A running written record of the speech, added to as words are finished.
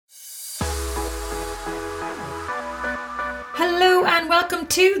welcome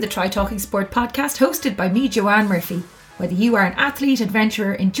to the Try Talking Sport podcast hosted by me, Joanne Murphy. Whether you are an athlete,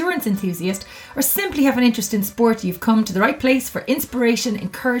 adventurer, endurance enthusiast, or simply have an interest in sport, you've come to the right place for inspiration,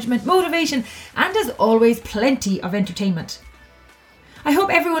 encouragement, motivation, and as always, plenty of entertainment. I hope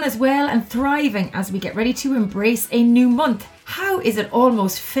everyone is well and thriving as we get ready to embrace a new month. How is it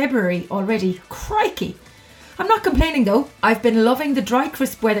almost February already? Crikey! I'm not complaining though. I've been loving the dry,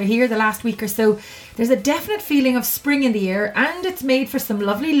 crisp weather here the last week or so. There's a definite feeling of spring in the air, and it's made for some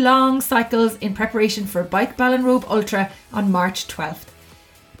lovely long cycles in preparation for Bike Ballinrobe Ultra on March 12th.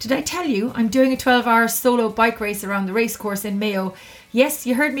 Did I tell you I'm doing a 12-hour solo bike race around the racecourse in Mayo? Yes,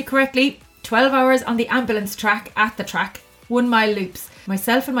 you heard me correctly. 12 hours on the ambulance track at the track. 1 mile loops.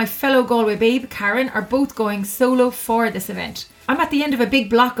 Myself and my fellow Galway babe, Karen, are both going solo for this event. I'm at the end of a big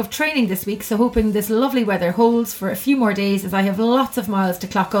block of training this week, so hoping this lovely weather holds for a few more days as I have lots of miles to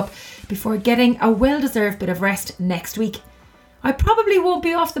clock up before getting a well-deserved bit of rest next week. I probably won't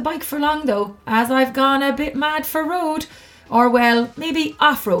be off the bike for long though, as I've gone a bit mad for road, or well, maybe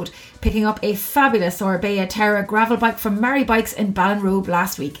off-road, picking up a fabulous Orbea Terra gravel bike from Mary Bikes in Ballinrobe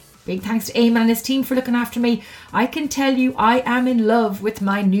last week. Big thanks to Eamon and his team for looking after me. I can tell you I am in love with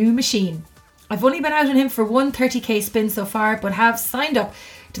my new machine. I've only been out on him for one 30k spin so far, but have signed up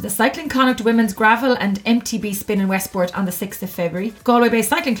to the Cycling Connacht Women's Gravel and MTB Spin in Westport on the 6th of February. Galway Bay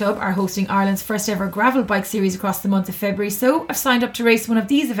Cycling Club are hosting Ireland's first ever gravel bike series across the month of February, so I've signed up to race one of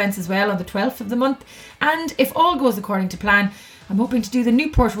these events as well on the 12th of the month. And if all goes according to plan, I'm hoping to do the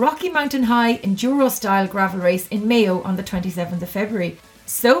Newport Rocky Mountain High Enduro style gravel race in Mayo on the 27th of February.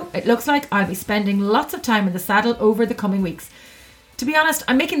 So it looks like I'll be spending lots of time in the saddle over the coming weeks. To be honest,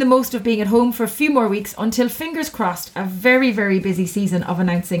 I'm making the most of being at home for a few more weeks until, fingers crossed, a very, very busy season of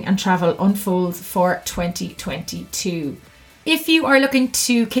announcing and travel unfolds for 2022. If you are looking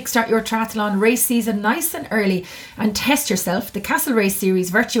to kickstart your triathlon race season nice and early and test yourself, the Castle Race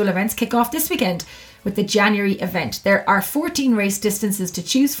Series virtual events kick off this weekend with the January event. There are 14 race distances to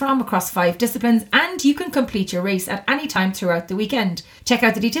choose from across 5 disciplines, and you can complete your race at any time throughout the weekend. Check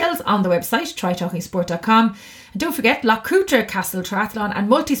out the details on the website trytalkingsport.com. And don't forget Loughcutra Castle Triathlon and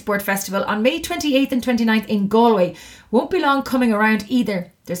Multisport Festival on May 28th and 29th in Galway. Won't be long coming around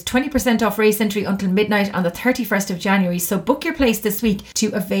either. There's 20% off race entry until midnight on the 31st of January, so book your place this week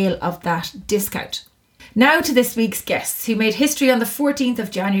to avail of that discount. Now to this week's guests, who made history on the 14th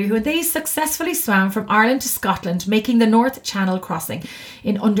of January when they successfully swam from Ireland to Scotland, making the North Channel crossing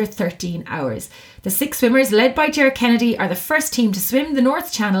in under 13 hours. The 6 swimmers, led by Ger Kennedy, are the first team to swim the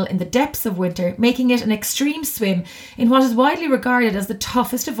North Channel in the depths of winter, making it an extreme swim in what is widely regarded as the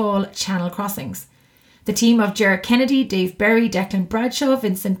toughest of all channel crossings. The team of Ger Kennedy, Dave Berry, Declan Bradshaw,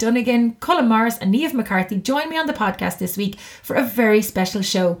 Vincent Dunnigan, Colin Morris and Niamh McCarthy join me on the podcast this week for a very special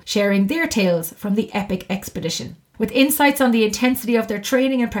show, sharing their tales from the epic expedition. With insights on the intensity of their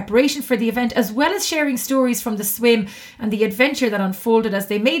training and preparation for the event, as well as sharing stories from the swim and the adventure that unfolded as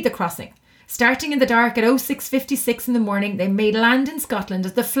they made the crossing. Starting in the dark at 06:56 in the morning, they made land in Scotland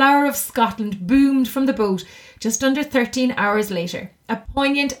as the flower of Scotland boomed from the boat just under 13 hours later. A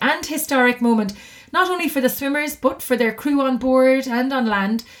poignant and historic moment, not only for the swimmers, but for their crew on board and on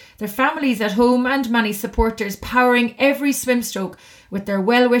land, their families at home and many supporters powering every swim stroke with their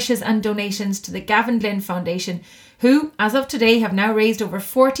well wishes and donations to the Gavin Glynn Foundation, who, as of today, have now raised over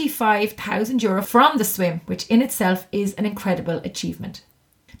 €45,000 from the swim, which in itself is an incredible achievement.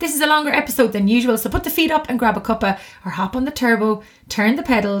 This is a longer episode than usual, so put the feet up and grab a cuppa or hop on the turbo, turn the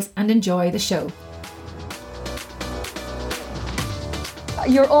pedals and enjoy the show.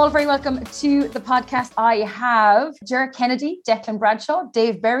 You're all very welcome to the podcast. I have Ger Kennedy, Declan Bradshaw,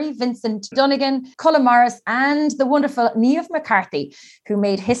 Dave Berry, Vincent Dunnigan, Colin Morris and the wonderful Niamh McCarthy, who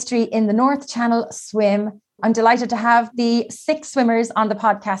made history in the North Channel swim. I'm delighted to have the 6 swimmers on the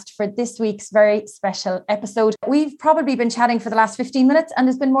podcast for this week's very special episode. We've probably been chatting for the last 15 minutes and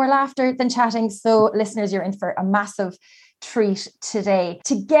there's been more laughter than chatting. So listeners, you're in for a massive treat today.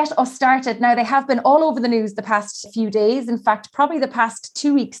 To get us started, now they have been all over the news the past few days. In fact, probably the past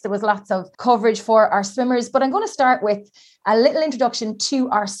 2 weeks, there was lots of coverage for our swimmers. But I'm going to start with a little introduction to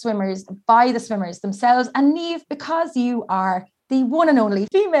our swimmers by the swimmers themselves. And Niamh, because you are the one and only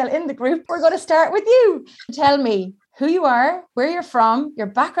female in the group, we're going to start with you. Tell me who you are, where you're from, your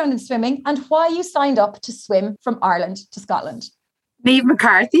background in swimming, and why you signed up to swim from Ireland to Scotland. Niamh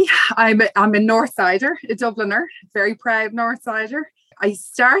McCarthy. I'm a Northsider, a Dubliner, very proud Northsider. I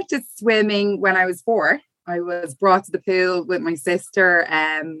started swimming when I was 4. I was brought to the pool with my sister.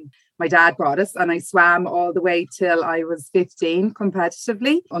 my dad brought us, and I swam all the way till I was 15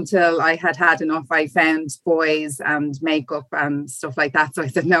 competitively, until I had enough. I found boys and makeup and stuff like that. So I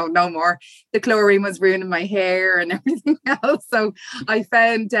said, no more. The chlorine was ruining my hair and everything else. So I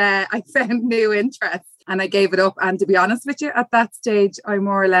found new interests. And I gave it up. And to be honest with you, at that stage, I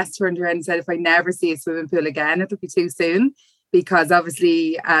more or less turned around and said, if I never see a swimming pool again, it'll be too soon. Because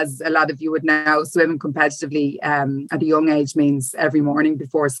obviously, as a lot of you would know, swimming competitively at a young age means every morning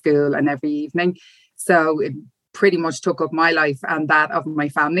before school and every evening. So it pretty much took up my life and that of my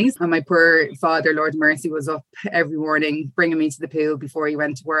family's. And my poor father, Lord Mercy, was up every morning bringing me to the pool before he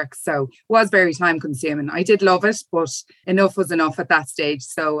went to work. So it was very time consuming. I did love it, but enough was enough at that stage.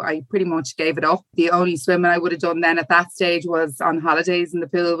 So I pretty much gave it up. The only swimming I would have done then at that stage was on holidays in the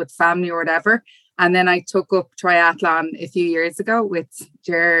pool with family or whatever. And then I took up triathlon a few years ago with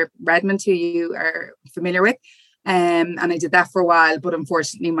Ger Redmond, who you are familiar with. And I did that for a while, but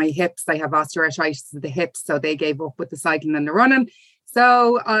unfortunately my hips, I have osteoarthritis of the hips, so they gave up with the cycling and the running.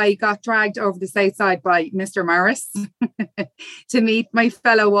 So I got dragged over the south side by Mr. Morris to meet my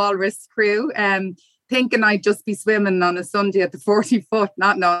fellow walrus crew, thinking I'd just be swimming on a Sunday at the 40 foot,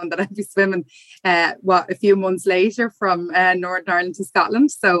 not knowing that I'd be swimming a few months later from Northern Ireland to Scotland.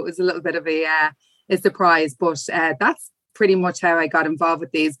 So it was a little bit of a surprise, but that's pretty much how I got involved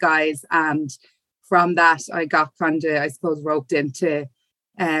with these guys. And from that, I got kind of, I suppose, roped into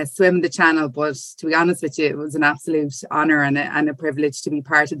swimming the channel. But to be honest with you, it was an absolute honour and a privilege to be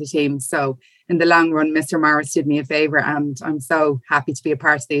part of the team. So in the long run, Mr. Morris did me a favour, and I'm so happy to be a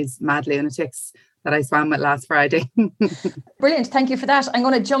part of these mad lunatics that I swam with last Friday. Brilliant. Thank you for that. I'm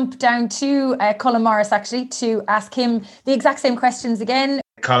going to jump down to Colin Morris actually to ask him the exact same questions again.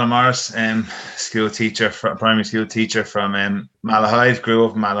 Colin Morris, school teacher, primary school teacher from Malahide. Grew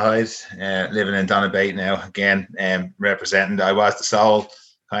up in Malahide, living in Donabate now. Again, representing. I was the sole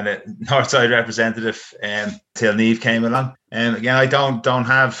kind of Northside representative till Niamh came along. And again, I don't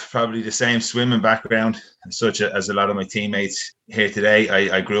have probably the same swimming background such as a lot of my teammates here today.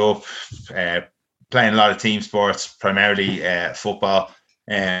 I grew up playing a lot of team sports, primarily football,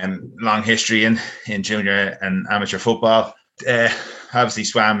 and long history in junior and amateur football. Obviously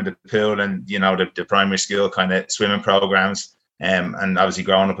swam in the pool and, you know, the primary school kind of swimming programs. And obviously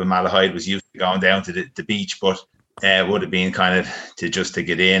growing up in Malahide was used to going down to the beach, but would have been kind of to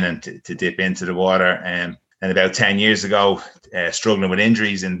get in and to dip into the water. And about 10 years ago, struggling with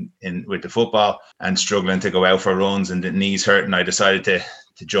injuries with the football and struggling to go out for runs and the knees hurting, I decided to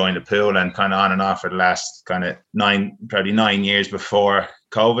join the pool, and kind of on and off for the last kind of 9 years before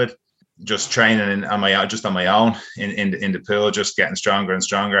COVID. Just training on my own in the pool, just getting stronger and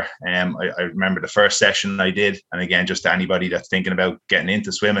stronger. I remember the first session I did, and again, just to anybody that's thinking about getting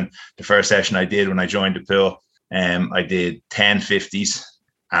into swimming, the first session I did when I joined the pool, I did 10 50s,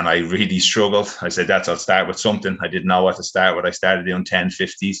 and I really struggled. I said, I'll start with something. I didn't know what to start with. I started doing 10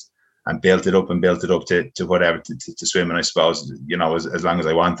 50s and built it up to whatever to swim. And I suppose, you know, as long as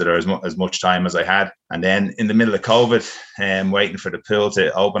I wanted, or as much time as I had. And then in the middle of COVID, waiting for the pool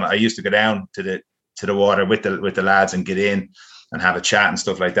to open, I used to go down to the water with the lads and get in and have a chat and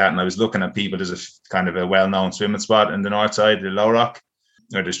stuff like that. And I was looking at people. There's a kind of a well-known swimming spot in the north side, the Low Rock,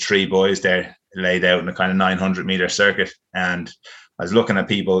 where there's 3 boys there laid out in a kind of 900 meter circuit. And I was looking at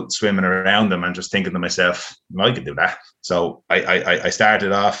people swimming around them and just thinking to myself, I could do that. So I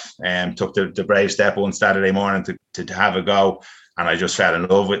started off and took the brave step one Saturday morning to have a go. And I just fell in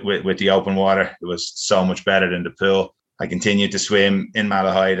love with the open water. It was so much better than the pool. I continued to swim in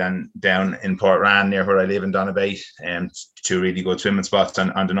Malahide and down in Portrane, near where I live in Donabate, 2 really good swimming spots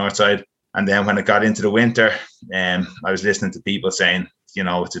on the north side. And then when it got into the winter, I was listening to people saying, you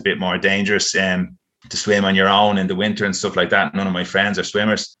know, it's a bit more dangerous to swim on your own in the winter and stuff like that. None of my friends are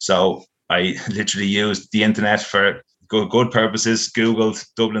swimmers. So I literally used the internet for good purposes, Googled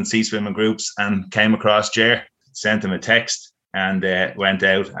Dublin Sea Swimming Groups and came across Ger, sent him a text and went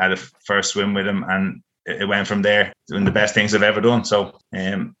out, had a first swim with him, and it went from there. One of the best things I've ever done. So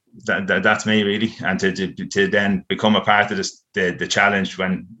that's me really. And to then become a part of this, the challenge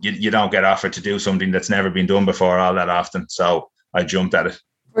when you don't get offered to do something that's never been done before all that often. So I jumped at it.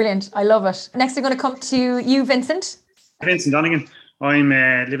 Brilliant. I love it. Next, I'm going to come to you, Vincent. Vincent Donegan. I'm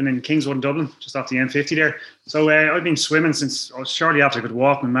living in Kingswood in Dublin, just off the M50 there. So I've been swimming since shortly after I could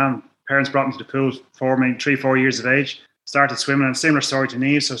walk. My parents brought me to the pool for me 3-4 years of age. Started swimming, and similar story to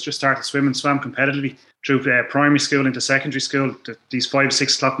Niamh. So I just started swimming, swam competitively through primary school into secondary school. These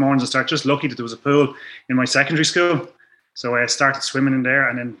 5-6 o'clock mornings, I started just lucky that there was a pool in my secondary school. So I started swimming in there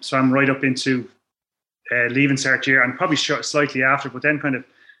and then swam right up into leaving cert year, and probably slightly after, but then kind of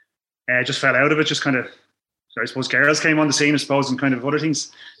just fell out of it, just kind of I suppose girls came on the scene, I suppose, and kind of other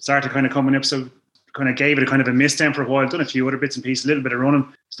things started kind of coming up. So kind of gave it a kind of a miss then for a while, done a few other bits and pieces, a little bit of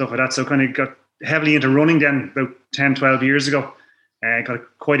running, stuff like that. So kind of got heavily into running then about 10, 12 years ago. Got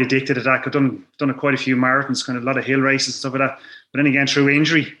quite addicted to that. Got done quite a few marathons, kind of a lot of hill races and stuff like that. But then again, through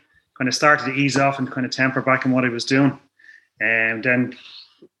injury, kind of started to ease off and kind of temper back in what I was doing. And then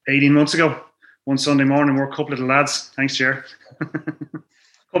 18 months ago, one Sunday morning, we're a couple of the lads, thanks, Ger. A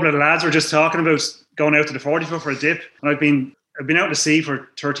couple of the lads were just talking about going out to the 40-foot for a dip. And I've been out to sea for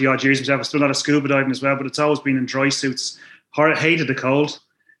 30 odd years myself. I've still a lot of scuba diving as well, but it's always been in dry suits. Hated the cold.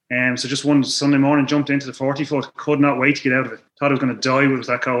 So just one Sunday morning, jumped into the 40-foot. Could not wait to get out of it. Thought I was going to die when it was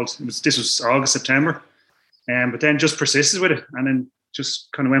that cold. This was August, September. But then just persisted with it. And then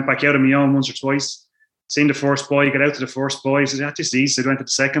just kind of went back out on my own once or twice. Seen the first boy, got out to the first boy. Said, "That's just easy." So I went to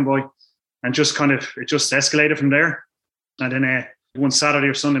the second boy. And just kind of, it just escalated from there. And then one Saturday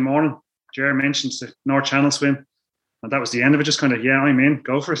or Sunday morning, Ger mentioned the North Channel swim. And that was the end of it. Just kind of, yeah, I'm in,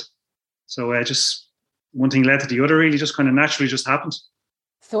 go for it. So just one thing led to the other, really, just kind of naturally just happened.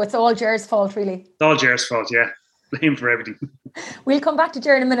 So it's all Ger's fault, really? It's all Ger's fault, yeah. Blame for everything. We'll come back to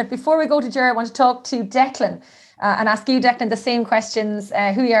Ger in a minute. Before we go to Ger, I want to talk to Declan and ask you, Declan, the same questions.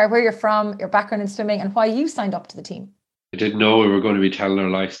 Who you are, where you're from, your background in swimming, and why you signed up to the team. I didn't know we were going to be telling our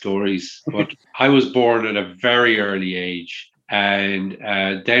life stories, but I was born at a very early age. And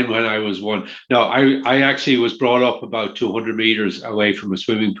then when I was I actually was brought up about 200 meters away from a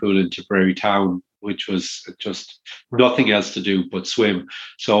swimming pool in Tipperary town, which was just nothing else to do but swim.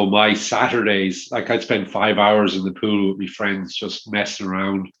 So my Saturdays, I'd spend 5 hours in the pool with my friends, just messing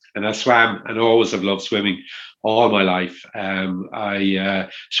around. And I swam and always have loved swimming all my life. I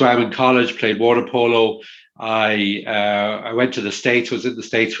swam in college, played water polo. I went to the States, was in the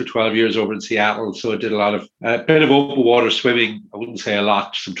States for 12 years over in Seattle. So I did a bit of open water swimming. I wouldn't say a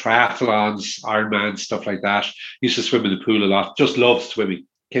lot, some triathlons, Ironman, stuff like that. Used to swim in the pool a lot, just loved swimming.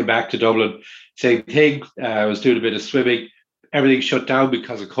 Came back to Dublin, same thing. I was doing a bit of swimming. Everything shut down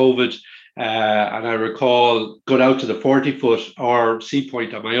because of COVID. And I recall going out to the 40-foot or Sea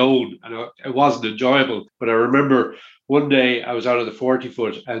Point on my own, and it wasn't enjoyable. But I remember one day I was out of the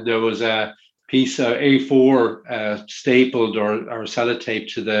 40-foot and there was a piece of A4 stapled or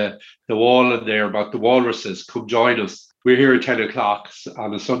sellotaped to the wall in there about the walruses. Come join us. We're here at 10 o'clock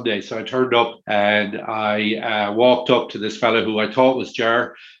on a Sunday. So I turned up and I walked up to this fellow who I thought was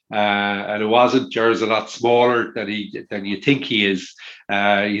Ger. And it wasn't. Ger's a lot smaller than you think he is.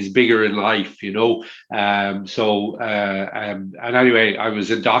 He's bigger in life, you know. And anyway, I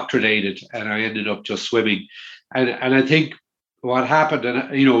was indoctrinated and I ended up just swimming. And I think what happened,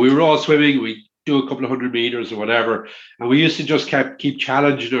 and we were all swimming. We do a couple of 100 meters or whatever, and we used to just keep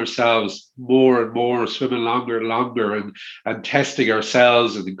challenging ourselves more and more, swimming longer and longer, and testing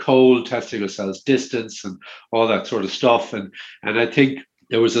ourselves in the cold, testing ourselves distance and all that sort of stuff. And I think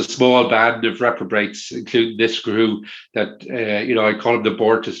there was a small band of reprobates, including this crew, that I call them the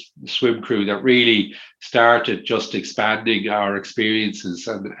Board to Swim crew, that really started just expanding our experiences.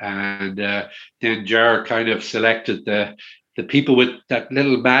 And then Ger kind of selected the people with that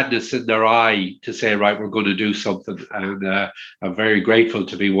little madness in their eye to say, right, we're going to do something. And I'm very grateful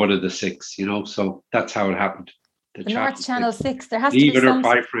to be one of the six, so that's how it happened. The North Channel 6, there has to be Leave it or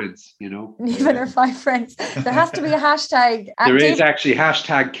 5 friends, Leave it or 5 friends. There has to be a hashtag. There is actually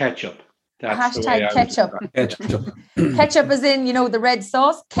hashtag ketchup. That's hashtag ketchup. Ketchup is in, the red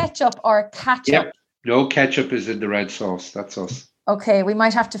sauce. Ketchup or ketchup? Yep. No, ketchup is in the red sauce. That's us. Okay, we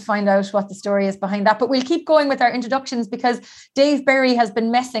might have to find out what the story is behind that, but we'll keep going with our introductions because Dave Berry has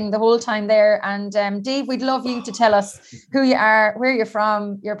been messing the whole time there. And Dave, we'd love you to tell us who you are, where you're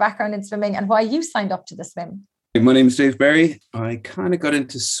from, your background in swimming, and why you signed up to the swim. My name is Dave Berry. I kind of got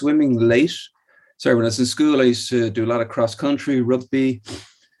into swimming late. When I was in school, I used to do a lot of cross country, rugby,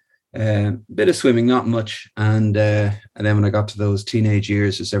 a bit of swimming, not much. And then when I got to those teenage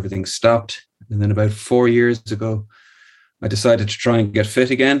years, just everything stopped. And then about 4 years ago, I decided to try and get fit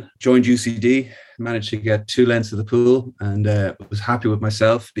again, joined UCD, managed to get 2 lengths of the pool, and was happy with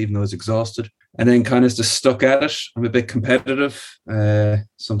myself, even though I was exhausted. And then kind of just stuck at it. I'm a bit competitive.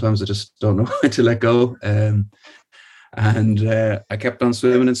 Sometimes I just don't know when to let go. And I kept on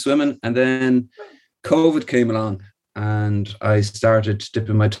swimming. And then COVID came along and I started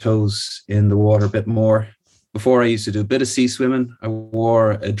dipping my toes in the water a bit more. Before I used to do a bit of sea swimming. I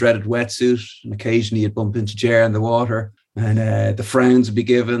wore a dreaded wetsuit and occasionally you'd bump into Ger in the water. And the frowns would be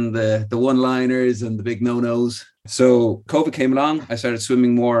given, the one-liners and the big no-nos. So COVID came along. I started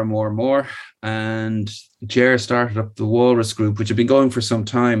swimming more and more and more. And Ger started up the Walrus group, which had been going for some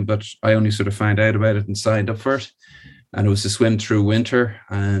time, but I only sort of found out about it and signed up for it. And it was to swim through winter.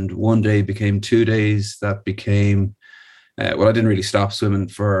 And one day became 2 days. That became, I didn't really stop swimming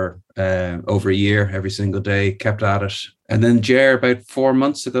for over a year, every single day, kept at it. And then Ger, about 4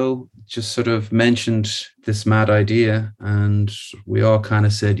 months ago, just sort of mentioned this mad idea. And we all kind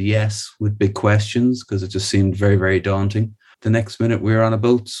of said yes with big questions, because it just seemed very, very daunting. The next minute we were on a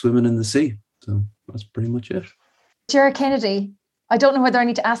boat swimming in the sea. So that's pretty much it. Ger Kennedy, I don't know whether I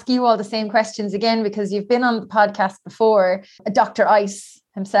need to ask you all the same questions again, because you've been on the podcast before. Dr. Ice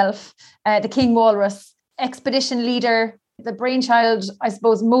himself, the King Walrus, expedition leader, the brainchild, I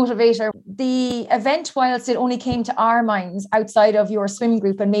suppose, motivator. The event, whilst it only came to our minds outside of your swim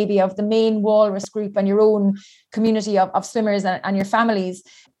group and maybe of the main Walrus group and your own community of swimmers and your families,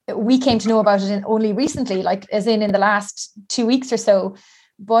 we came to know about it only recently, like as in the last 2 weeks or so.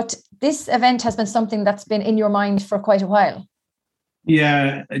 But this event has been something that's been in your mind for quite a while.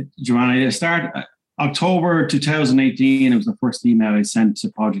 Yeah, Joanna, I started October 2018. It was the first email I sent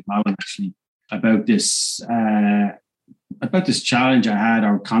to Project Malin actually about this challenge I had,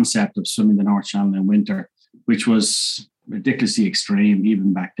 our concept of swimming the North Channel in winter, which was ridiculously extreme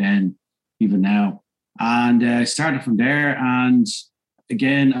even back then, even now. And I started from there. And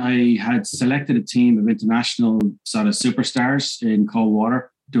again, I had selected a team of international sort of superstars in cold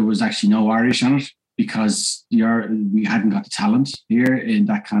water. There was actually no Irish on it, because we hadn't got the talent here in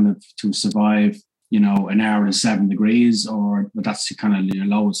that kind of to survive, an hour and 7 degrees, but that's the kind of your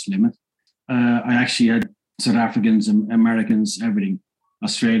lowest limit. I actually had South Africans, Americans, everything,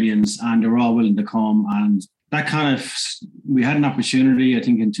 Australians, and they were all willing to come. And that kind of, we had an opportunity, I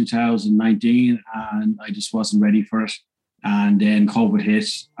think, in 2019, and I just wasn't ready for it. And then COVID hit,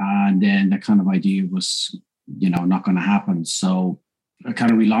 and then that kind of idea was, not going to happen. So I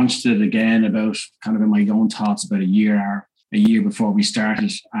kind of relaunched it again about kind of in my own thoughts about a year before we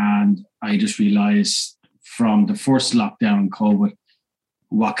started. And I just realized from the first lockdown in COVID,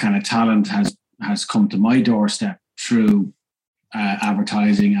 what kind of talent has come to my doorstep through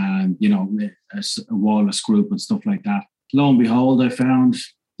advertising and, a Walrus group and stuff like that. Lo and behold, I found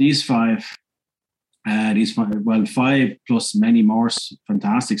these five plus many more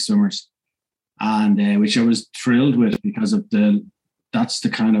fantastic swimmers, and which I was thrilled with, because of that's the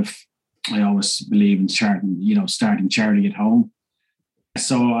kind of, I always believe in starting charity at home.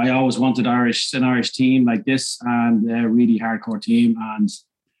 So I always wanted an Irish team like this, and a really hardcore team, and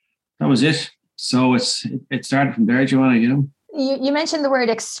that was it. So it started from there, Joanna. You mentioned the word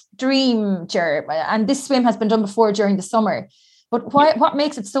extreme, Ger, and this swim has been done before during the summer. But what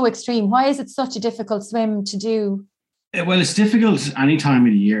makes it so extreme? Why is it such a difficult swim to do? Well, it's difficult any time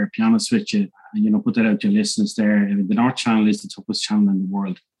of the year, to be honest with you. Put that out to your listeners there. The North Channel is the toughest channel in the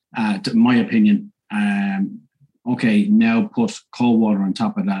world, in my opinion. Okay, now put cold water on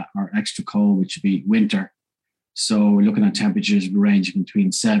top of that, or extra cold, which would be winter. So we're looking at temperatures ranging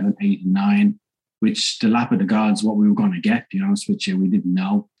between 7, 8, and 9, which the lap of the gods, what we were going to get, to be honest with you, we didn't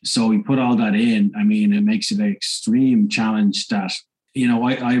know. So we put all that in. I mean, it makes it an extreme challenge that,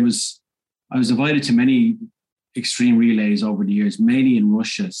 I was invited to many extreme relays over the years, mainly in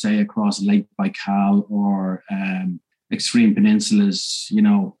Russia, say across Lake Baikal, or extreme peninsulas,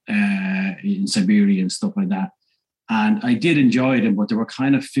 in Siberia and stuff like that. And I did enjoy them, but they were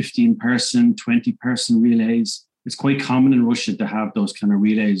kind of 15-person, 20-person relays. It's quite common in Russia to have those kind of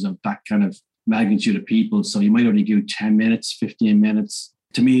relays of that kind of magnitude of people. So you might only do 10 minutes, 15 minutes.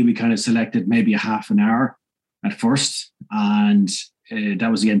 To me, we kind of selected maybe a half an hour at first. And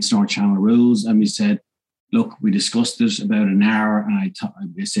that was against North Channel rules. And we said, look, we discussed this about an hour. And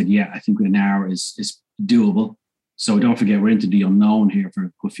I said, yeah, I think an hour is doable. So don't forget, we're into the unknown here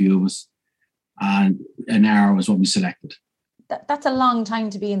for a few of us. And an hour was what we selected. That's a long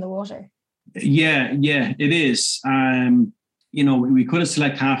time to be in the water. Yeah, it is. We could have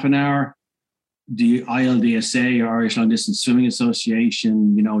selected half an hour. The ILDSA, or Irish Long Distance Swimming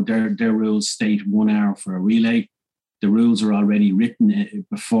Association, their rules state 1 hour for a relay. The rules are already written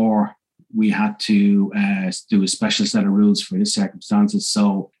before we had to do a special set of rules for this circumstances.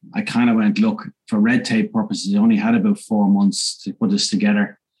 So I kind of went, look, for red tape purposes, I only had about 4 months to put this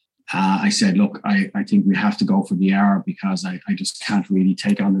together. I said, look, I think we have to go for the hour, because I just can't really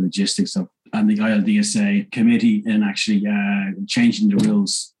take on the logistics of and the ILDSA committee and actually changing the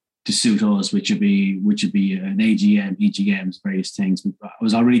rules to suit us, which would be an AGM, EGMs, various things. I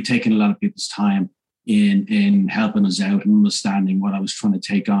was already taking a lot of people's time in helping us out and understanding what I was trying to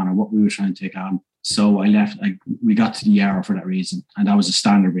take on, or what we were trying to take on. So I left. We got to the hour for that reason, and that was a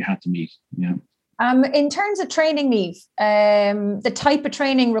standard we had to meet. Yeah. In terms of training, Niamh, the type of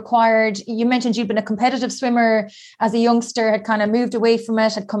training required, you mentioned you'd been a competitive swimmer as a youngster, had kind of moved away from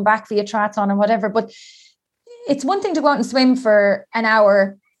it, had come back via triathlon and whatever. But it's one thing to go out and swim for an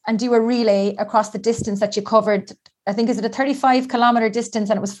hour and do a relay across the distance that you covered. I think, is it a 35-kilometer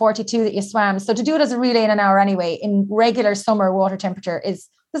distance, and it was 42 that you swam. So to do it as a relay in an hour anyway, in regular summer water temperature, there's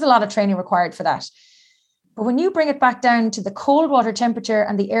a lot of training required for that. But when you bring it back down to the cold water temperature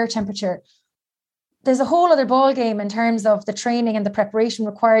and the air temperature, there's a whole other ball game in terms of the training and the preparation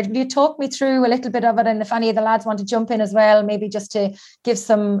required. Will you talk me through a little bit of it? And if any of the lads want to jump in as well, maybe just to give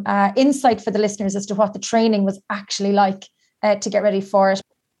some insight for the listeners as to what the training was actually like to get ready for it.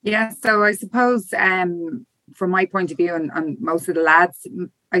 Yeah, so I suppose from my point of view and most of the lads,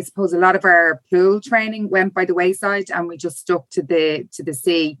 I suppose a lot of our pool training went by the wayside and we just stuck to the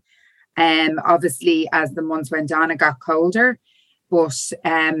sea. Obviously, as the months went on, it got colder. But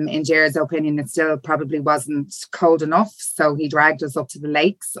in Jared's opinion, it still probably wasn't cold enough. So he dragged us up to the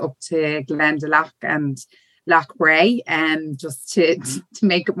lakes, up to Glendalough and Loch Bray, just to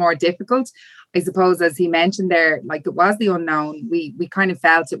make it more difficult. I suppose, as he mentioned there, like it was the unknown. We kind of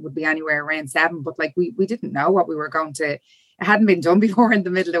felt it would be anywhere around 7, but like we didn't know what we were going to. It hadn't been done before in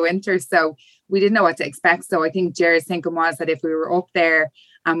the middle of winter, so we didn't know what to expect. So I think Jared's thinking was that if we were up there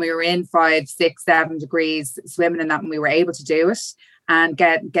and we were in 5, 6, 7 degrees swimming in that, and we were able to do it and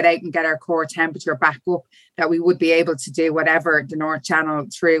get out and get our core temperature back up, that we would be able to do whatever the North Channel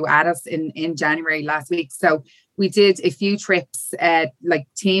threw at us in January last week. So we did a few trips, like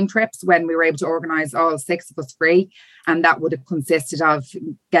team trips, when we were able to organise all 6 of us free. And that would have consisted of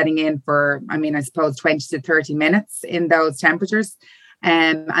getting in for, I suppose 20 to 30 minutes in those temperatures.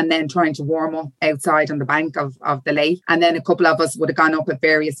 And then trying to warm up outside on the bank of the lake. And then a couple of us would have gone up at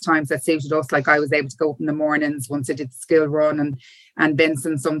various times that suited us. Like I was able to go up in the mornings once I did the school run, and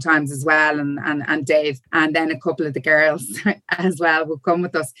Vincent sometimes as well, and Dave. And then a couple of the girls as well would come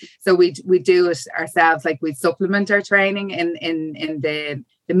with us. So we do it ourselves, like we supplement our training in the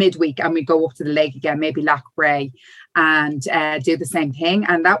midweek, and we go up to the lake again, maybe Loch Bray, and do the same thing.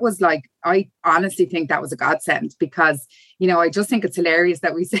 And that was like, I honestly think that was a godsend, because I just think it's hilarious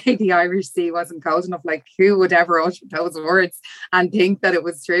that we say the Irish Sea wasn't cold enough. Like, who would ever utter those words and think that it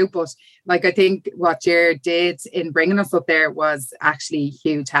was true? But like, I think what Jared did in bringing us up there was actually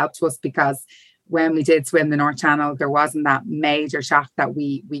huge help to us, because when we did swim the North Channel, there wasn't that major shock that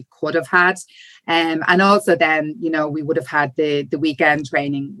we could have had. And also then, we would have had the weekend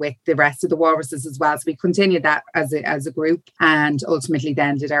training with the rest of the walruses as well. So we continued that as a group, and ultimately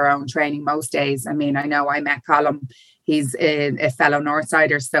then did our own training most days. I know I met Colm. He's a fellow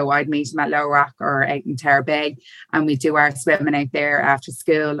Northsider, so I'd meet him at Low Rock or out in Terra Bay, and we do our swimming out there after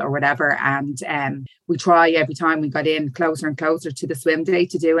school or whatever. And we try every time we got in closer and closer to the swim day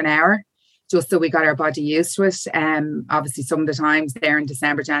to do an hour, just so we got our body used to it. Obviously, some of the times there in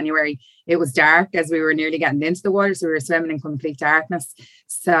December, January, it was dark as we were nearly getting into the water, so we were swimming in complete darkness.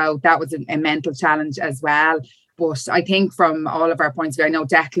 So that was a mental challenge as well. But I think from all of our points of view, I know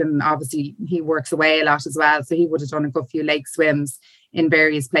Declan, obviously, he works away a lot as well. So he would have done a good few lake swims in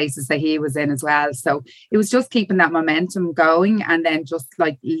various places that he was in as well. So it was just keeping that momentum going, and then just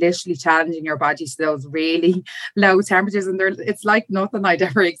like literally challenging your body to those really low temperatures. And it's like nothing I'd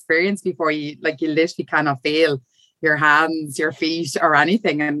ever experienced before. You literally cannot feel your hands, your feet or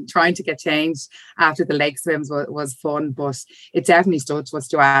anything, and trying to get changed after the lake swims was fun. But it definitely stood to us,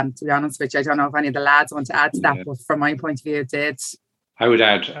 Joanne, to be honest with you. I don't know if any of the lads want to add to that, but from my point of view, it did. I would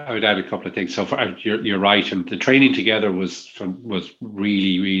add a couple of things. So you're right, and the training together was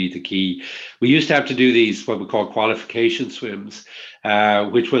really, really the key. We used to have to do these what we call qualification swims,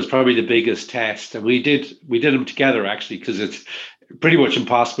 which was probably the biggest test, and we did them together actually, because it's pretty much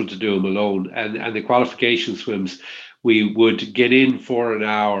impossible to do them alone. And the qualification swims, we would get in for an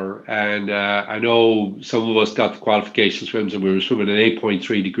hour, and I know some of us got the qualification swims and we were swimming at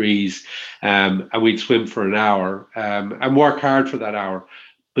 8.3 degrees, and we'd swim for an hour and work hard for that hour.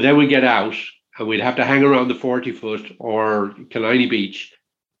 But then we'd get out and we'd have to hang around the 40-foot or Killiney Beach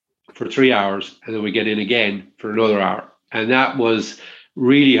for 3 hours, and then we get in again for another hour. And that was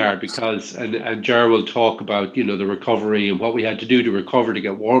really hard because, and Ger will talk about, the recovery and what we had to do to recover to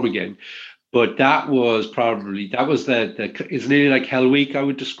get warm again. But that was it's nearly like Hell Week, I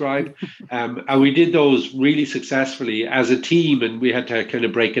would describe. And we did those really successfully as a team, and we had to kind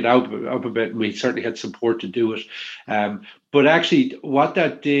of break it up a bit, and we certainly had support to do it. But actually what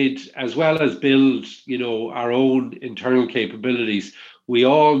that did, as well as build, our own internal capabilities, we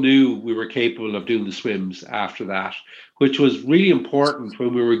all knew we were capable of doing the swims after that, which was really important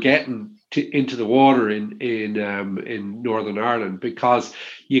when we were getting into the water in Northern Ireland, because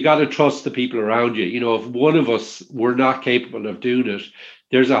you got to trust the people around you. If one of us were not capable of doing it,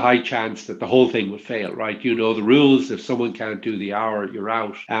 there's a high chance that the whole thing would fail, right? You know the rules. If someone can't do the hour, you're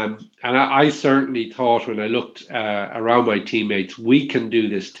out. And I certainly thought when I looked around my teammates, we can do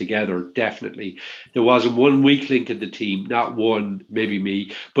this together, definitely. There wasn't one weak link in the team, not one, maybe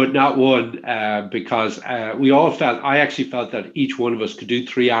me, but not one, because we all felt, I actually felt that each one of us could do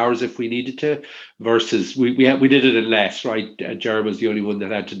 3 hours if we needed to, versus we did it in less, right? Jeremy was the only one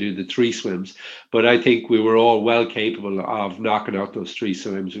that had to do the 3 swims. But I think we were all well capable of knocking out those 3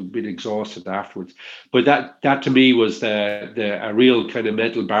 swims. We'd been exhausted afterwards. But that to me was a real kind of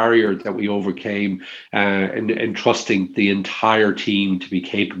mental barrier that we overcame in trusting the entire team to be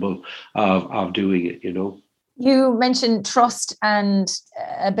capable of doing it, you know. You mentioned trust and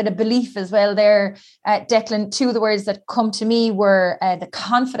a bit of belief as well there, Declan. 2 of the words that come to me were the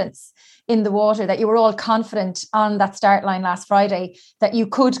confidence in the water, that you were all confident on that start line last Friday, that you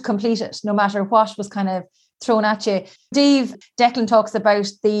could complete it no matter what was kind of thrown at you. Dave, Declan talks about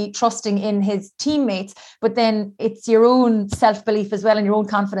the trusting in his teammates, but then it's your own self-belief as well and your own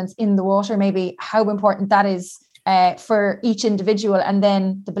confidence in the water, maybe how important that is for each individual, and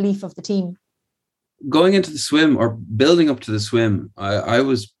then the belief of the team. Going into the swim or building up to the swim, I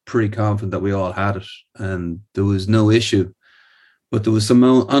was pretty confident that we all had it and there was no issue. But there was some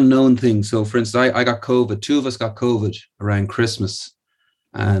unknown things. So, for instance, I got COVID. 2 of us got COVID around Christmas,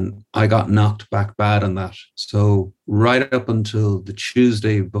 and I got knocked back bad on that. So, right up until the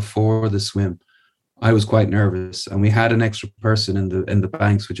Tuesday before the swim, I was quite nervous. And we had an extra person in the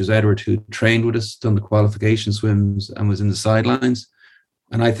banks, which was Edward, who trained with us, done the qualification swims, and was in the sidelines.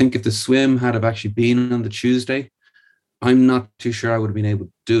 And I think if the swim had have actually been on the Tuesday, I'm not too sure I would have been able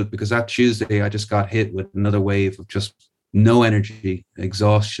to do it, because that Tuesday I just got hit with another wave of just no energy,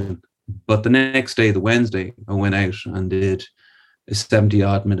 exhaustion. But the next day, the Wednesday, I went out and did a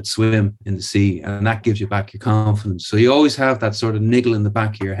 70-odd minute swim in the sea, and that gives you back your confidence. So you always have that sort of niggle in the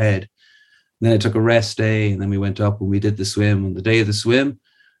back of your head. And then I took a rest day, and then we went up and we did the swim. And the day of the swim,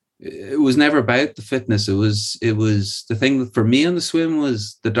 it was never about the fitness. It was the thing for me on the swim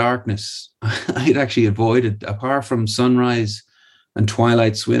was the darkness. I'd actually avoided, apart from sunrise and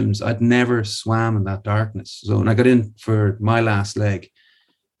twilight swims, I'd never swam in that darkness. So when I got in for my last leg,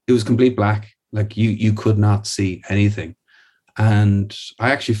 it was complete black. Like you could not see anything. And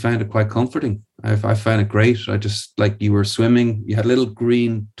I actually found it quite comforting. I found it great. I just, like, you were swimming, you had a little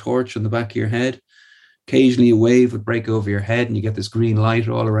green torch on the back of your head. Occasionally a wave would break over your head and you get this green light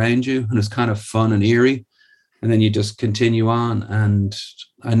all around you. And it's kind of fun and eerie. And then you just continue on. And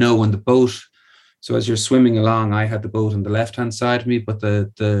I know when the boat, so as you're swimming along, I had the boat on the left-hand side of me, but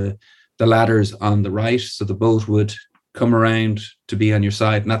the ladder's on the right. So the boat would come around to be on your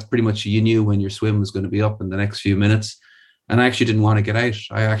side. And that's pretty much, you knew when your swim was going to be up in the next few minutes. And I actually didn't want to get out.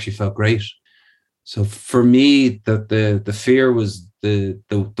 I actually felt great. So for me, the fear was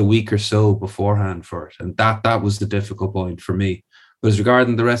the week or so beforehand for it. And that was the difficult point for me. But as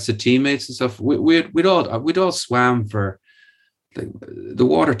regarding the rest of the teammates and stuff, we'd all swam for the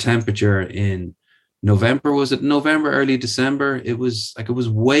water temperature in November. Was it November, early December? It was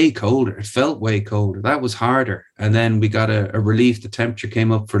way colder. It felt way colder. That was harder. And then we got a relief. The temperature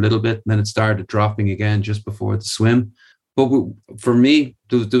came up for a little bit, and then it started dropping again just before the swim. But for me,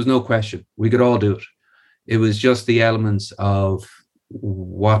 there was no question. We could all do it. It was just the elements of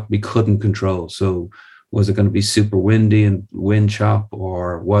what we couldn't control. So was it going to be super windy and wind chop,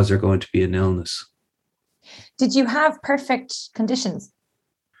 or was there going to be an illness? Did you have perfect conditions?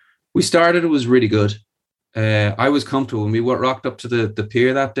 We started, it was really good. I was comfortable. When we rocked up to the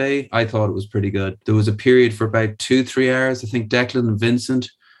pier that day, I thought it was pretty good. There was a period for about 2-3 hours. I think Declan and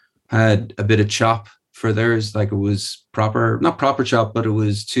Vincent had a bit of chop for theirs. Like, it was not proper chop, but it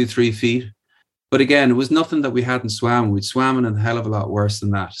was 2-3 feet. But again, it was nothing that we hadn't swam. We'd swam in a hell of a lot worse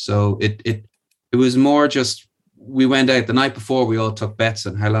than that. So it was more just, we went out the night before, we all took bets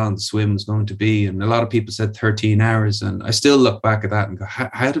on how long the swim was going to be. And a lot of people said 13 hours. And I still look back at that and go,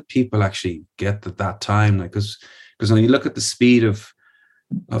 how did people actually get that time? Like, because when you look at the speed of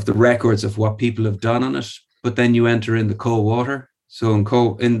the records of what people have done on it, but then you enter in the cold water. So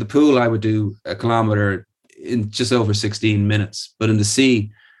in the pool, I would do a kilometer in just over 16 minutes. But in the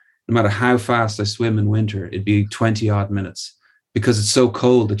sea, no matter how fast I swim in winter, it'd be 20 odd minutes, because it's so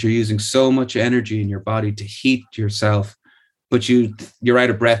cold that you're using so much energy in your body to heat yourself, but you're out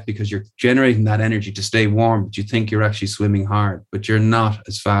of breath because you're generating that energy to stay warm, but you think you're actually swimming hard, but you're not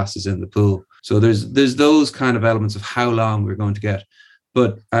as fast as in the pool. So there's those kind of elements of how long we're going to get.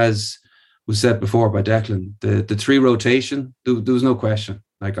 But as was said before by Declan, the 3 rotation, there was no question.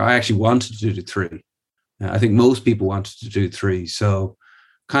 Like, I actually wanted to do the 3. I think most people wanted to do 3. So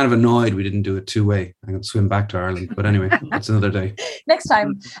kind of annoyed we didn't do it 2-way. I'm going to swim back to Ireland. But anyway, that's another day. Next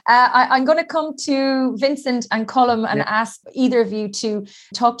time. I'm going to come to Vincent and Colm and ask either of you to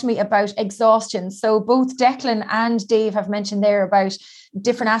talk to me about exhaustion. So both Declan and Dave have mentioned there about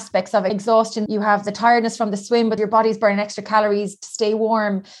different aspects of exhaustion. You have the tiredness from the swim, but your body's burning extra calories to stay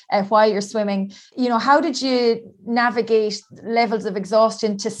warm while you're swimming. You know, how did you navigate levels of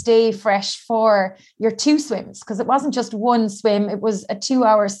exhaustion to stay fresh for your 2 swims? Because it wasn't just one swim, it was a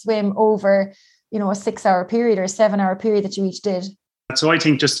 2-hour swim over, you know, a 6-hour period or a 7-hour period that you each did. So I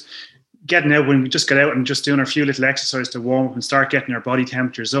think just getting out, when we just get out and just doing a few little exercises to warm up and start getting our body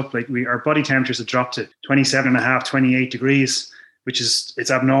temperatures up. Like our body temperatures have dropped to 27.5, 28 degrees, which is,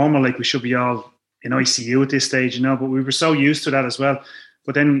 it's abnormal. Like we should be all in ICU at this stage, you know, but we were so used to that as well.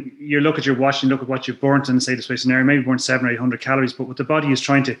 But then you look at your watch and look at what you've burnt in, say, this way scenario, maybe burnt 700 or 800 calories, but what the body is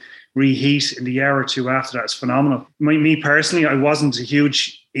trying to reheat in the hour or two after that is phenomenal. Me personally, I wasn't a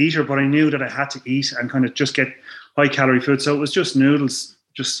huge eater, but I knew that I had to eat and kind of just get high calorie food. So it was just noodles,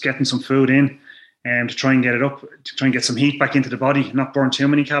 just getting some food in to try and get it up, to try and get some heat back into the body, not burn too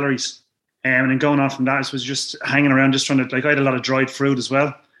many calories. And then going on from that, it was just hanging around, just trying to, like, I had a lot of dried fruit as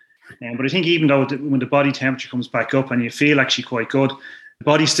well. But I think even though when the body temperature comes back up and you feel actually quite good, the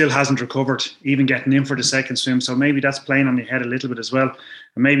body still hasn't recovered, even getting in for the second swim. So maybe that's playing on the head a little bit as well.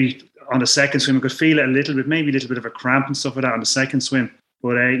 And maybe on the second swim, I could feel it a little bit, maybe a little bit of a cramp and stuff like that on the second swim.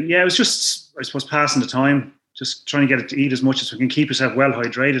 But it was just, I suppose, passing the time, just trying to get it to eat as much as we can, keep yourself well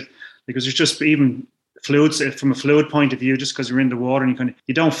hydrated. Because there's just even fluids, from a fluid point of view, just because you're in the water and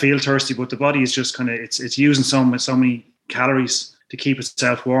you don't feel thirsty, but the body is just kind of, it's using so many calories to keep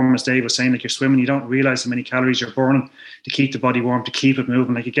itself warm. As Dave was saying, like, you're swimming, you don't realize how many calories you're burning to keep the body warm, to keep it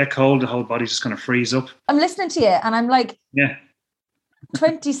moving. Like, you get cold, the whole body just kind of freeze up. I'm listening to you and I'm like,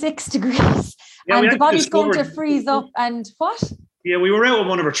 26 degrees and the body's going to freeze up. And what? Yeah, we were out on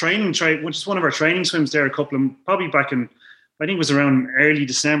one of our training swims there probably back in, I think it was around early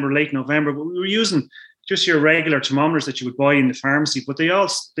December, late November, but we were using just your regular thermometers that you would buy in the pharmacy, but they all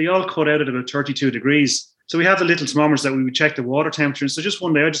cut out at about 32 degrees. So we had the little thermometers that we would check the water temperature. So just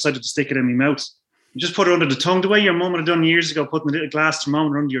one day I decided to stick it in my mouth. Just put it under the tongue, the way your mum would have done years ago, putting a little glass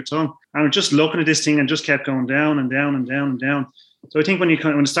thermometer under your tongue. And I was just looking at this thing and just kept going down and down and down and down. So I think when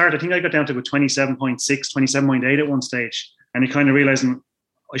it started, I think I got down to about 27.6, 27.8 at one stage. And I kind of realized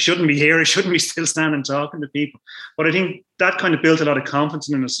I shouldn't be here. I shouldn't be still standing talking to people. But I think that kind of built a lot of confidence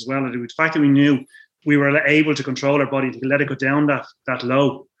in us as well. The fact that we knew we were able to control our body, to let it go down that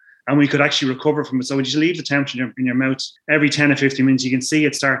low, and we could actually recover from it. So when you leave the temperature in your mouth, every 10 or 15 minutes, you can see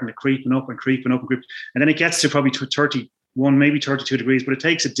it starting to creeping up. And then it gets to probably to 31, maybe 32 degrees, but it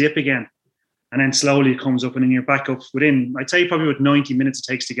takes a dip again. And then slowly it comes up and then you're back up within, I'd say probably about 90 minutes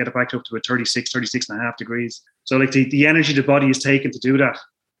it takes to get it back up to a 36 and a half degrees. So like the energy the body is taking to do that,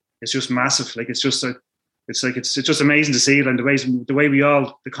 it's just massive. Like it's just amazing to see it. And the way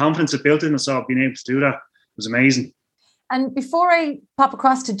the confidence it built in us all being able to do that was amazing. And before I pop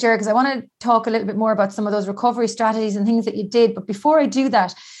across to Ger, because I want to talk a little bit more about some of those recovery strategies and things that you did. But before I do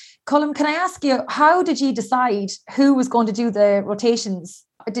that, Colm, can I ask you, how did you decide who was going to do the rotations?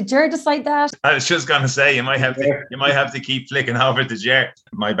 Did Ger decide that? I was just going to say, you might have to keep flicking over to Ger.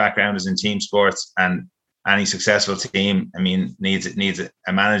 My background is in team sports, and any successful team, I mean, needs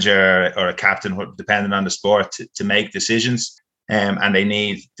a manager or a captain, depending on the sport, to make decisions. And they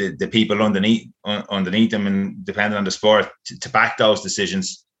need the people underneath them, and depending on the sport, to back those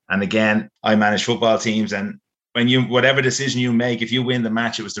decisions. And again, I manage football teams, and whatever decision you make, if you win the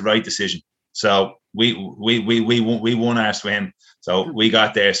match, it was the right decision. So we won our swim. So we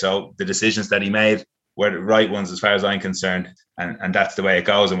got there. So the decisions that he made were the right ones as far as I'm concerned. And that's the way it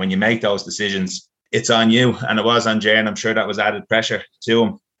goes. And when you make those decisions, it's on you. And it was on Ger, and I'm sure that was added pressure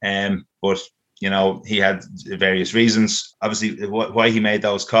to him. But you know, he had various reasons, obviously, why he made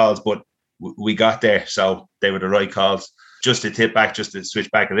those calls, but we got there. So they were the right calls. Just to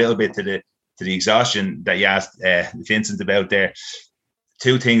switch back a little bit to the exhaustion that you asked Vincent about there.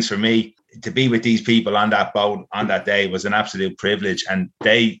 Two things for me: to be with these people on that boat on that day was an absolute privilege. And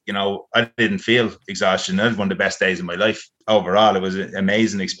I didn't feel exhaustion. It was one of the best days of my life. Overall, it was an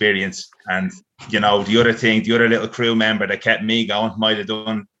amazing experience. And, the other little crew member that kept me going might have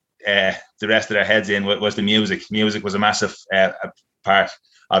done the rest of their heads in was the music. Music was a massive part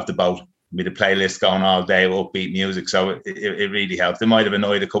of the boat. With the playlist going all day, upbeat music. So it really helped. It might have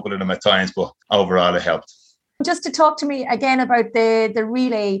annoyed a couple of them at times, but overall it helped. Just to talk to me again about the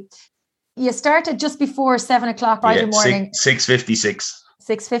relay. You started just before 7 o'clock Friday morning. 6:56.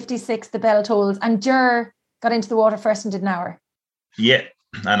 6:56, the bell tolls, and Ger got into the water first and did an hour. Yeah,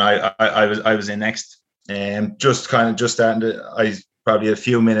 and I was in next. Just starting to. probably a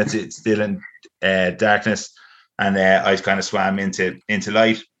few minutes. It's still in darkness, and I kind of swam into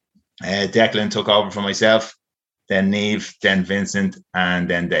light. Declan took over for myself, then Niamh, then Vincent, and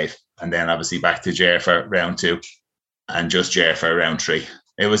then Dave, and then obviously back to Ger for round 2, and just Ger for round 3.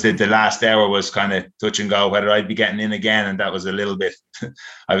 It was the last hour was kind of touch and go whether I'd be getting in again, and that was a little bit.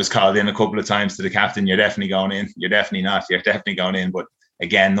 I was called in a couple of times to the captain. You're definitely going in. You're definitely not. You're definitely going in. But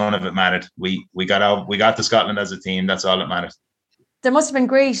again, none of it mattered. We got out. We got to Scotland as a team. That's all that mattered. There must have been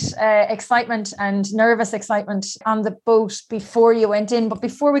great excitement and nervous excitement on the boat before you went in. But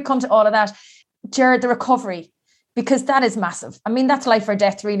before we come to all of that, Jared, the recovery, because that is massive. I mean, that's life or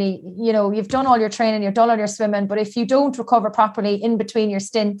death, really. You know, you've done all your training, you've done all your swimming, but if you don't recover properly in between your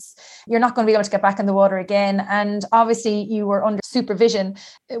stints, you're not going to be able to get back in the water again. And obviously you were under supervision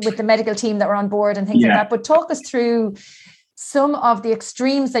with the medical team that were on board and things like that. But talk us through some of the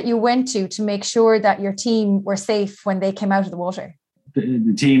extremes that you went to make sure that your team were safe when they came out of the water.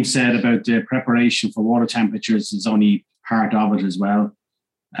 The team said about the preparation for water temperatures is only part of it as well.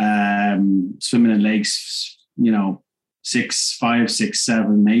 Swimming in lakes, 5, 6,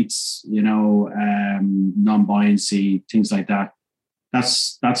 7 mates, non-buoyancy, things like that.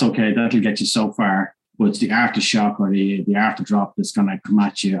 That's okay. That'll get you so far. But it's the aftershock or the after drop that's going to come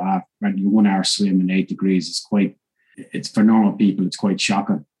at you after your 1 hour swim in 8 degrees. It's for normal people, it's quite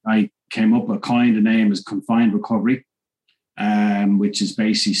shocking. I came up with a coined the name as confined recovery, which is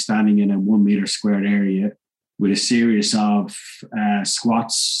basically standing in a 1 meter squared area with a series of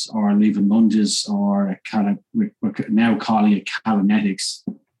squats or leaving lunges or we're now calling it calisthenics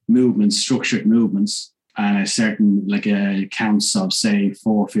movements, structured movements, and a certain counts of say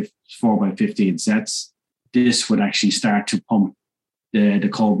 4 by 15 sets. This would actually start to pump the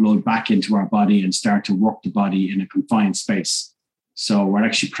cold blood back into our body and start to work the body in a confined space. So we're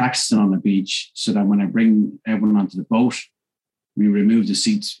actually practicing on the beach so that when I bring everyone onto the boat, we remove the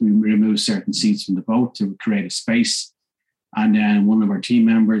seats, we remove certain seats from the boat to create a space. And then one of our team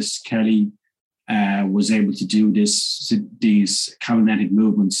members, Kelly, was able to do these calisthenic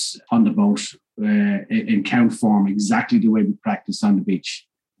movements on the boat in count form, exactly the way we practiced on the beach.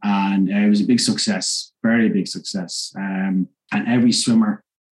 And it was a big success, very big success. And every swimmer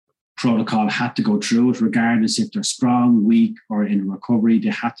protocol had to go through it, regardless if they're strong, weak, or in recovery. They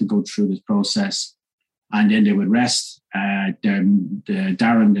had to go through this process, and then they would rest. Dr.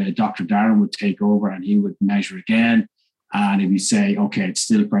 Darren would take over, and he would measure again. And if we say, okay, it's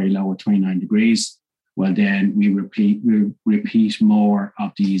still very low at 29 degrees, well, then we repeat more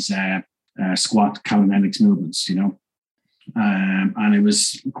of these squat calisthenics movements, And it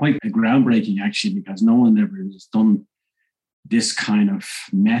was quite groundbreaking, actually, because no one ever has done this kind of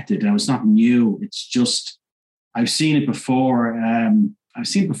method. And it's not new. It's just, I've seen it before. I've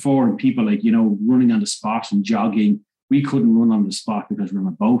seen it before in people running on the spot and jogging. We couldn't run on the spot because we're on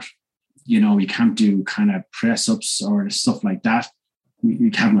a boat. We can't do kind of press ups or stuff like that. We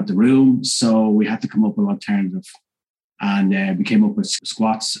haven't got the room. So we had to come up with an alternative. And we came up with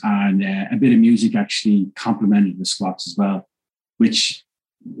squats, and a bit of music actually complemented the squats as well, which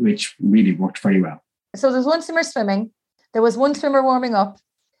really worked very well. So there's one swimmer swimming. There was one swimmer warming up.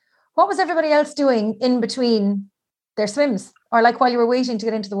 What was everybody else doing in between their swims, or while you were waiting to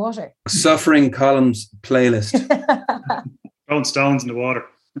get into the water? Suffering Columns playlist. Throwing stones in the water.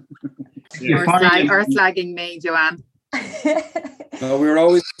 Or slagging me, Joanne. We were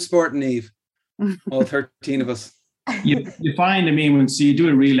always sporting Niamh, all 13 of us. You find, when you do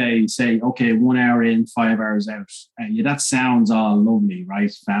a relay, say, okay, 1 hour in, 5 hours out. That sounds all lovely,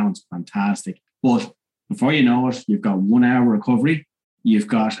 right? Sounds fantastic. But before you know it, you've got 1 hour recovery. You've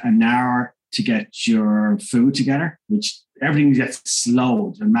got an hour to get your food together, which everything gets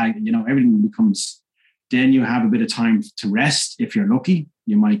slowed and everything becomes. Then you have a bit of time to rest. If you're lucky,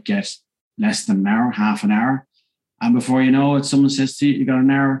 you might get less than an hour, half an hour. And before you know it, someone says to you, you got an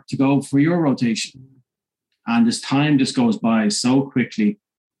hour to go for your rotation. And this time just goes by so quickly.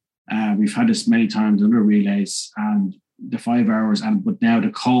 We've had this many times in other relays, and the 5 hours, but now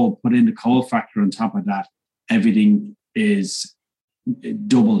put in the cold factor on top of that, everything is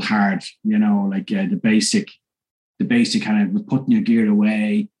double hard. The basic kind of putting your gear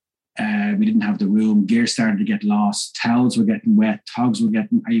away. We didn't have the room. Gear started to get lost. Towels were getting wet. Togs were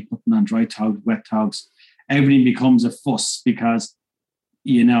getting. Are you putting on dry togs, wet togs? Everything becomes a fuss because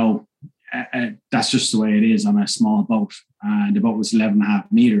that's just the way it is on a small boat. And the boat was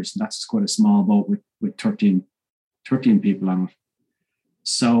 11.5 meters. And that's quite a small boat with 13 people on it.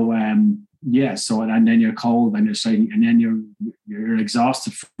 So, So, and then you're cold and you're sweating, and then you're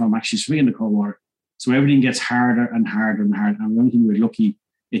exhausted from actually swimming in the cold water. So everything gets harder and harder and harder. And the only thing we were lucky,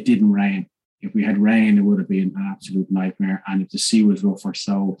 it didn't rain. If we had rain, it would have been an absolute nightmare. And if the sea was rougher,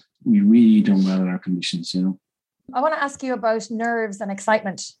 so we really done well in our conditions, you know. I want to ask you about nerves and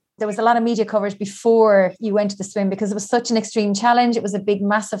excitement. There was a lot of media coverage before you went to the swim because it was such an extreme challenge. It was a big,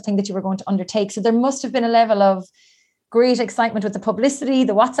 massive thing that you were going to undertake. So there must have been a level of great excitement with the publicity.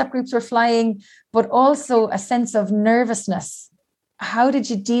 The WhatsApp groups were flying, but also a sense of nervousness. How did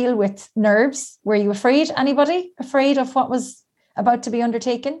you deal with nerves? Were you afraid? Anybody afraid of what was about to be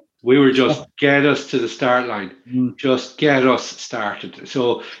undertaken? We were just get us to the start line, just get us started.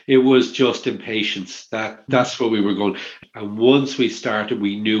 So it was just impatience. That's where we were going. And once we started,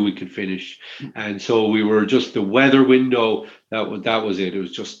 we knew we could finish. And so we were just the weather window. That was it. It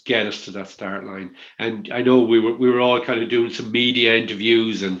was just get us to that start line. And I know we were all kind of doing some media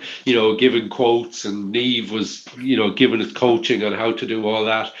interviews and, you know, giving quotes, and Niamh was, you know, giving us coaching on how to do all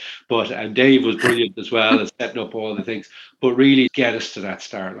that. And Dave was brilliant as well as setting up all the things. But really get us to that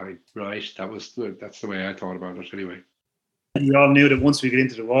start line, right? That's the way I thought about it anyway. We all knew that once we get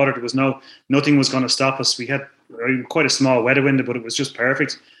into the water, there was nothing was going to stop us. We had quite a small weather window, but it was just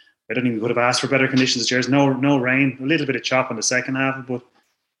perfect. I don't think we could have asked for better conditions. There's no rain, a little bit of chop in the second half, but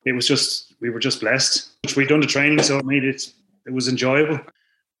we were just blessed. We'd done the training, so it made it was enjoyable.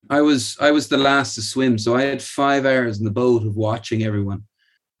 I was the last to swim, so I had 5 hours in the boat of watching everyone.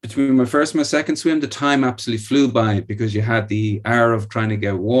 Between my first and my second swim, the time absolutely flew by because you had the hour of trying to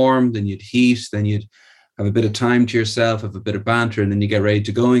get warm, then you'd heat, then you'd have a bit of time to yourself, have a bit of banter, and then you get ready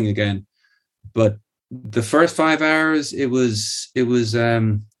to going again. But the first 5 hours, I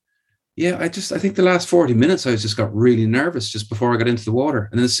think the last 40 minutes, I just got really nervous just before I got into the water.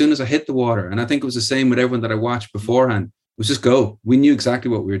 And then as soon as I hit the water, and I think it was the same with everyone that I watched beforehand, it was just go. We knew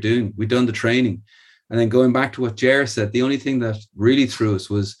exactly what we were doing. We'd done the training. And then going back to what Ger said, the only thing that really threw us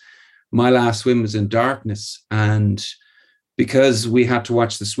was my last swim was in darkness. And because we had to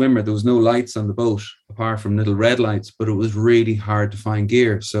watch the swimmer, there was no lights on the boat apart from little red lights, but it was really hard to find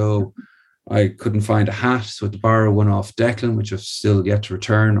gear. So I couldn't find a hat. So I had to borrow one off Declan, which I've still yet to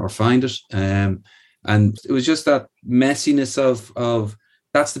return or find it. And it was just that messiness of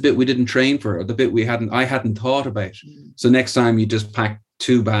that's the bit we didn't train for, or the bit I hadn't thought about. So next time you just pack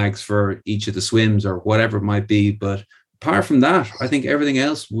 2 bags for each of the swims or whatever it might be. But apart from that, I think everything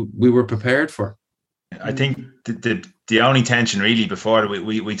else we were prepared for. I think the only tension really before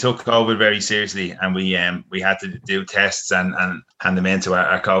we took COVID very seriously, and we had to do tests and hand them in to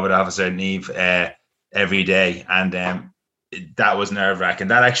our COVID officer, Niamh, every day. And that was nerve-wracking.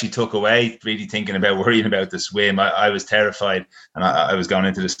 That actually took away really thinking about worrying about the swim. I was terrified, and I was going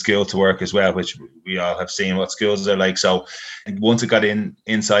into the school to work as well, which we all have seen what schools are like. So once it got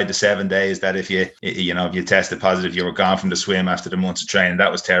inside the 7 days that if you tested positive, you were gone from the swim after the months of training,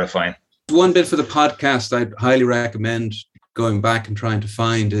 that was terrifying. One bit for the podcast I'd highly recommend going back and trying to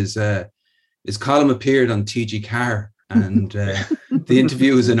find is his column appeared on TG Carr, and the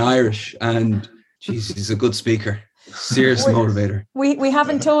interview was in Irish, and he's a good speaker. Serious motivator. We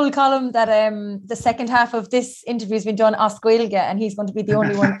haven't told Colm that the second half of this interview has been done Oscuilga, and he's going to be the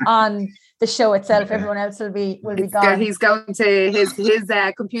only one on the show itself. Everyone else will be gone. He's going to his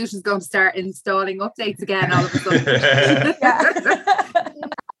computer's going to start installing updates again all of a sudden.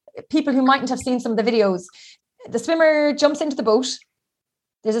 People who mightn't have seen some of the videos, the swimmer jumps into the boat.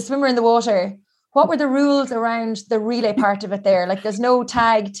 There's a swimmer in the water. What were the rules around the relay part of it there? Like, there's no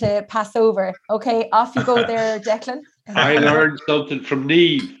tag to pass over. Okay, off you go there, Declan. I learned something from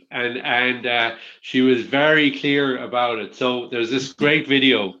Niamh, and she was very clear about it. So there's this great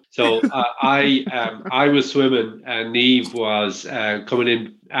video. So I was swimming, and Niamh was coming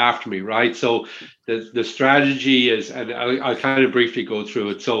in after me, right? So the strategy is, and I'll kind of briefly go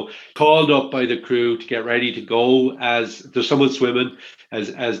through it. So called up by the crew to get ready to go as there's someone swimming.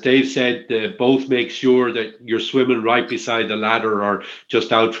 As Dave said, both make sure that you're swimming right beside the ladder or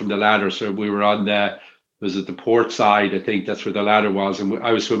just out from the ladder. So we were on the port side, I think that's where the ladder was, and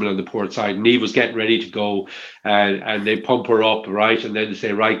I was swimming on the port side. Niamh was getting ready to go, and they pump her up, right? And then they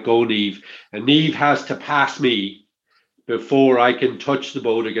say, right, go, Niamh. And Niamh has to pass me before I can touch the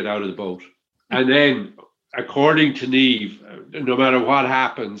boat or get out of the boat. And then, according to Niamh, no matter what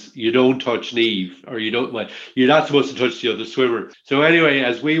happens, you don't touch Niamh, or you're not supposed to touch the other swimmer. So anyway,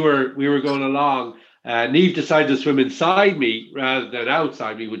 as we were going along, Niamh decided to swim inside me rather than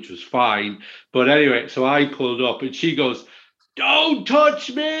outside me, which was fine. But anyway, so I pulled up, and she goes, "Don't touch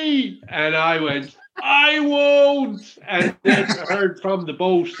me!" And I went, "I won't." And then I heard from the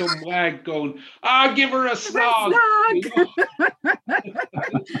boat some wag going, "Give her a snog."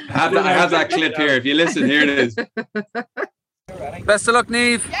 I have that clip here. If you listen, here it is. Best of luck,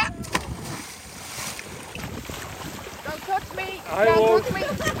 Niamh. Yeah. Don't touch me. I Don't won't. touch me.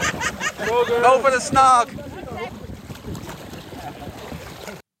 Go, Go for the snog.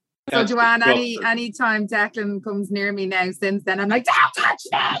 So Joanne, any time Declan comes near me now since then, I'm like, don't touch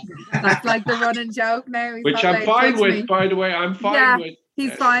me. That's like the running joke now. Which I'm fine with, by the way. I'm fine with.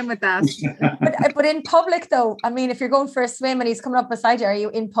 He's fine with that. but in public though, I mean, if you're going for a swim and he's coming up beside you, are you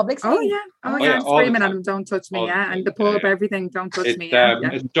in public swimming? Oh yeah, I'm screaming at him, don't touch me, and the pub, everything, don't touch me.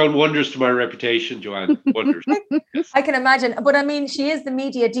 It's done wonders to my reputation, Joanne. Wonders. I can imagine, but I mean, she is the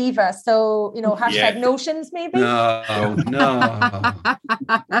media diva, so hashtag notions maybe. No.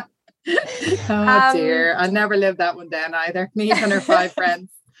 Oh dear, I never lived that one down either. Me and her 5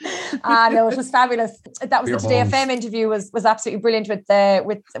 friends. No, it was fabulous. That was the Today FM interview was absolutely brilliant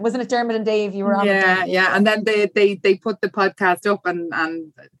with wasn't it Dermot and Dave you were on? Yeah, and then they put the podcast up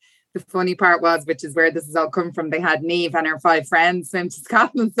and the funny part was, which is where this has all come from, they had Niamh and her 5 friends swim to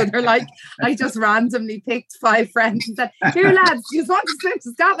Scotland, so they're like, I just randomly picked 5 friends and said, here lads, you just want to swim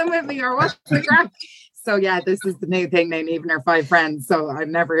to Scotland with me or what's the crack? So yeah, this is the new thing, they Niamh and her 5 friends, so I've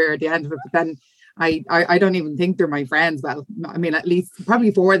never heard the end of it, but then I don't even think they're my friends. Well, I mean, at least probably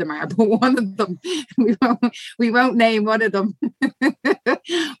 4 of them are, but one of them we won't name one of them.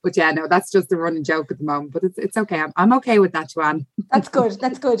 But yeah, no, that's just a running joke at the moment. But it's okay. I'm okay with that, Joanne. That's good.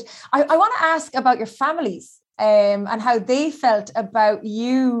 That's good. I want to ask about your families and how they felt about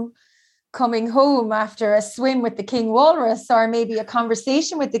you coming home after a swim with the King Walrus, or maybe a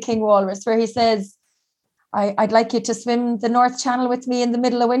conversation with the King Walrus where he says, I'd like you to swim the North Channel with me in the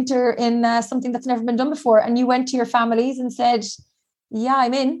middle of winter in something that's never been done before. And you went to your families and said, yeah,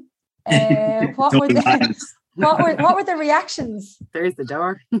 I'm in. What were the reactions? There's the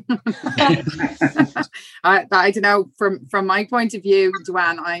door. I don't know. From my point of view,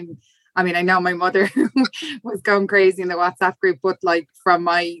 Joanne, I know my mother was going crazy in the WhatsApp group, but like from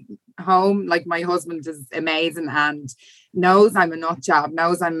my home, like my husband is amazing and knows I'm a nut job,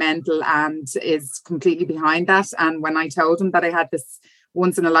 knows I'm mental, and is completely behind that. And when I told him that I had this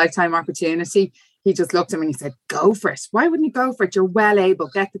once in a lifetime opportunity, he just looked at me and he said, go for it. Why wouldn't you go for it? You're well able,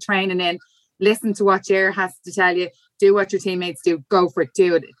 get the training in, listen to what Ger has to tell you, do what your teammates do, go for it,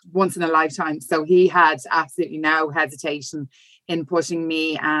 do it once in a lifetime. So he had absolutely no hesitation in pushing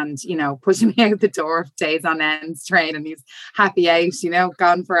me and, pushing me out the door days on end training. He's happy out,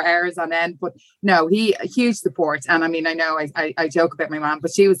 gone for hours on end. But no, he huge support. And I mean, I know I joke about my mom,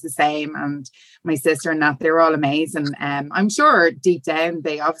 but she was the same. And my sister and that, they were all amazing. I'm sure deep down,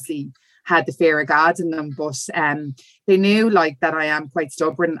 they obviously had the fear of God in them, but they knew like that I am quite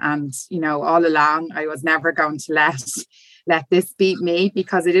stubborn. And, all along, I was never going to let this beat me,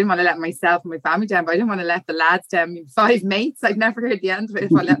 because I didn't want to let myself and my family down, but I didn't want to let the lads down. 5 mates, I'd never heard the end of it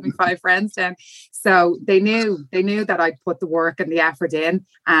if I let my 5 friends down. So they knew that I'd put the work and the effort in,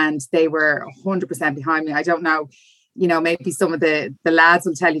 and they were 100% behind me. I don't know, maybe some of the lads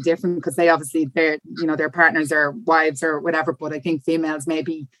will tell you different, because they obviously, their partners or wives or whatever, but I think females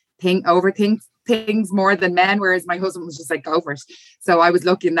maybe overthink things more than men, whereas my husband was just like, go for it. So I was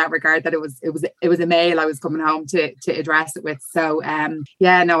lucky in that regard that it was a male I was coming home to address it with. So I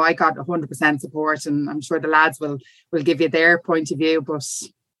got 100% support, and I'm sure the lads will give you their point of view. But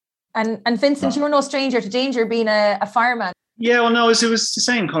and Vincent, you were no stranger to danger, being a fireman. Yeah, well, no, it was the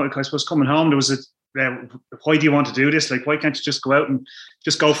same. I suppose coming home, there was why do you want to do this? Like, why can't you just go out and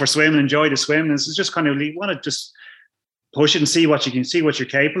just go for a swim and enjoy the swim? And it's just kind of, you want to just push it and see what you're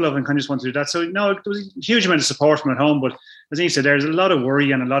capable of, and kind of just want to do that. So no, there was a huge amount of support from at home, but as you said, there's a lot of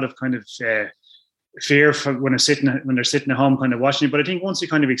worry and a lot of kind of fear for when they're sitting at home kind of watching it. But I think once you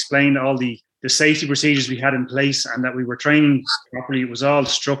kind of explained all the safety procedures we had in place and that we were training properly, it was all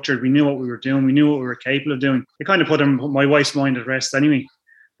structured, we knew what we were doing, we knew what we were capable of doing. It kind of put my wife's mind at rest anyway.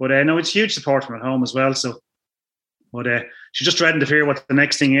 But no, it's huge support from at home as well. So, but she's just dreading to hear what the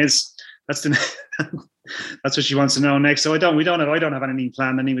next thing is. That's what she wants to know next. So I don't have anything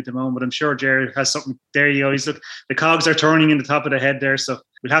planned anyway at the moment, but I'm sure Jerry has something. There you go. The cogs are turning in the top of the head there. So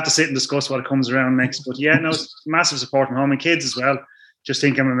we'll have to sit and discuss what comes around next. But yeah, no, it's massive support from home, and kids as well. They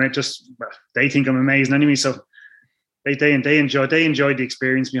think I'm amazing anyway. So they enjoyed the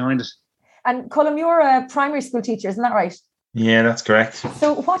experience behind it. And Colm, you're a primary school teacher, isn't that right? Yeah, that's correct.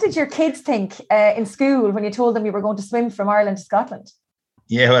 So what did your kids think in school when you told them you were going to swim from Ireland to Scotland?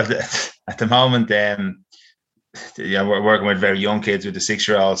 Yeah, well, at the moment, we're working with very young kids, with the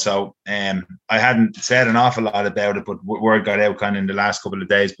 6-year-old. So I hadn't said an awful lot about it, but word got out kind of in the last couple of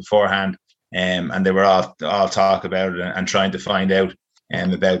days beforehand, and they were all talk about it and trying to find out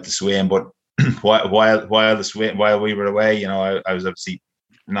about the swim. But while we were away, I was obviously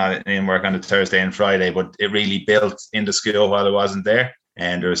not in work on the Thursday and Friday, but it really built in the school while I wasn't there.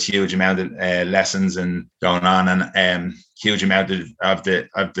 And there was huge amount of lessons and going on, and huge amount of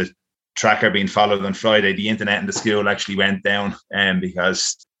the tracker being followed on Friday, the internet in the school actually went down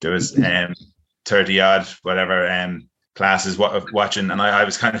because there was 30 odd whatever classes watching, and I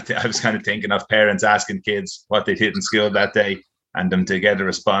was kind of thinking of parents asking kids what they did in school that day and them to get a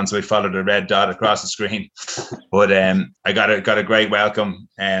response. So I followed a red dot across the screen. But I got a great welcome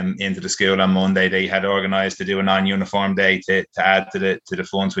into the school on Monday. They had organised to do a non-uniform day to add to the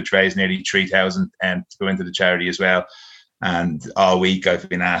funds, which raised nearly 3,000 to go into the charity as well. And all week I've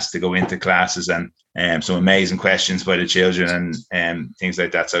been asked to go into classes and some amazing questions by the children and things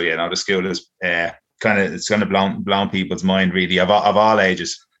like that. So yeah, no, the school is it's kind of blown people's mind really of all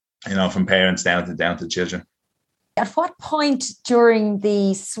ages, from parents down to children. At what point during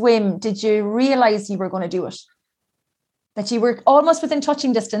the swim did you realize you were going to do it? That you were almost within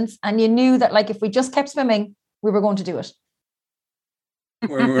touching distance and you knew that, like, if we just kept swimming, we were going to do it?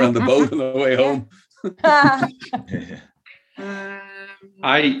 When we were on the boat on the way home.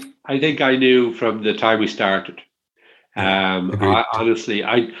 I think I knew from the time we started.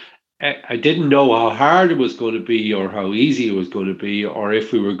 I didn't know how hard it was going to be or how easy it was going to be, or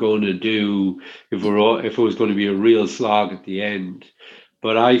if we were going to if it was going to be a real slog at the end.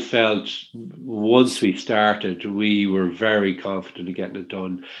 But I felt once we started, we were very confident of getting it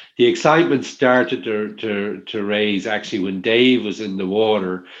done. The excitement started to raise actually when Dave was in the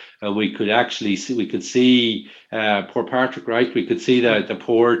water, and we could see poor Patrick, right? We could see the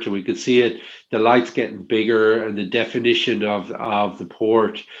port, and we could see the lights getting bigger and the definition of the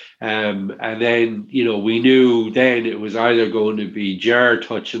port. And then, we knew then it was either going to be Ger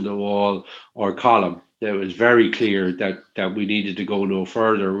touching the wall or Colm. It was very clear that we needed to go no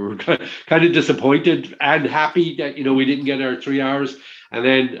further. We were kind of disappointed and happy that, we didn't get our 3 hours. And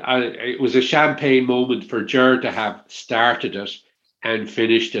then it was a champagne moment for Ger to have started it and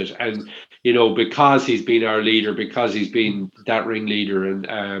finished it. And, because he's been our leader, because he's been that ringleader,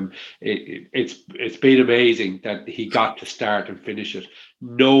 and it's been amazing that he got to start and finish it.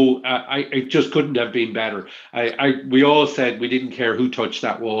 No, it just couldn't have been better. We all said we didn't care who touched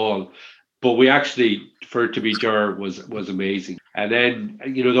that wall, but we actually, for it to be Ger was amazing. And then,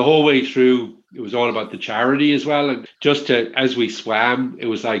 the whole way through, it was all about the charity as well. And as we swam, it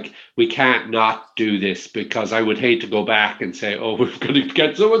was like, we can't not do this, because I would hate to go back and say, oh, we're going to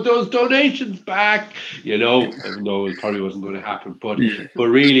get some of those donations back, No, it probably wasn't going to happen. But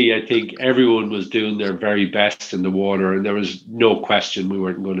really, I think everyone was doing their very best in the water, and there was no question we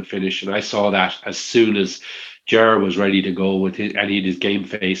weren't going to finish. And I saw that as soon as Ger was ready to go and he had his game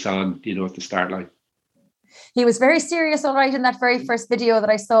face on, at the start line. He was very serious, all right, in that very first video that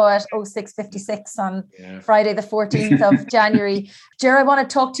I saw at 06:56 on Friday, the 14th of January. Ger, I want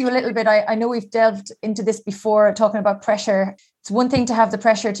to talk to you a little bit. I know we've delved into this before, talking about pressure. It's one thing to have the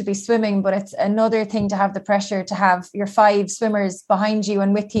pressure to be swimming, but it's another thing to have the pressure to have your 5 swimmers behind you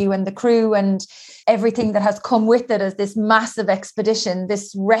and with you, and the crew and everything that has come with it as this massive expedition,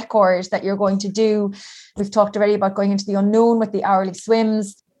 this record that you're going to do. We've talked already about going into the unknown with the hourly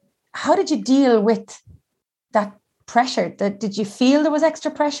swims. How did you deal with that pressure? Did you feel there was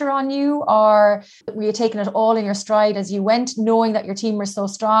extra pressure on you, or were you taking it all in your stride as you went, knowing that your team were so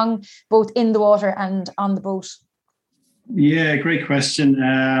strong, both in the water and on the boat? Yeah, great question.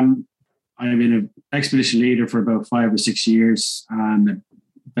 I've been an expedition leader for about 5 or 6 years, and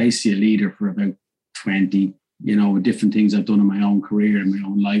basically a leader for about 20, with different things I've done in my own career and my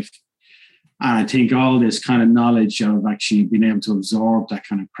own life. And I think all this kind of knowledge of actually being able to absorb that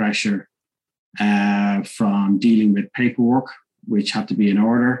kind of pressure from dealing with paperwork, which had to be in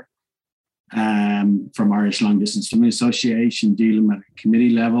order, from Irish Long Distance Swimming Association, dealing at a committee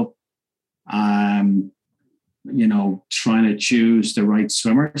level, trying to choose the right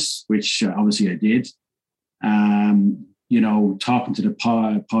swimmers, which obviously I did. Talking to the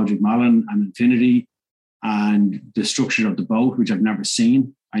Padraig Malin and Infinity, and the structure of the boat, which I've never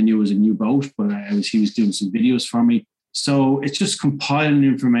seen. I knew it was a new boat, but he was doing some videos for me. So it's just compiling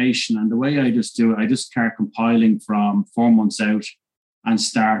information. And the way I just do it, I just start compiling from 4 months out and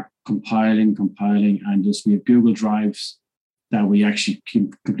start compiling. And just we have Google Drives that we actually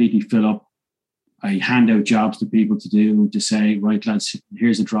can completely fill up. I hand out jobs to people to say, right, lads,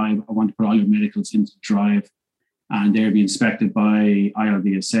 here's a drive. I want to put all your medicals into the drive. And they'll be inspected by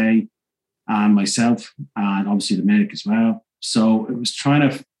ILDSA and myself, and obviously the medic as well. So it was trying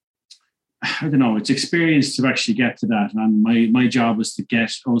to, it's experience to actually get to that. And my job was to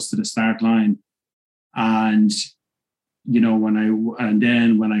get us to the start line. And, when I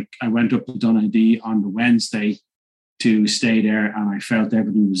went up to Donaghadee on the Wednesday to stay there, and I felt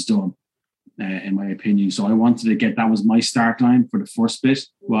everything was done, in my opinion. So I wanted to that was my start line for the first bit,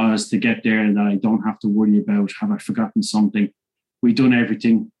 was to get there and that I don't have to worry about, have I forgotten something? we've done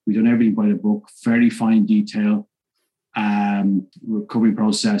everything. We've done everything by the book, very fine detail, recovery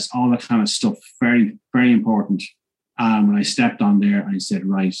process, all that kind of stuff. Very, very important. When I stepped on there, I said,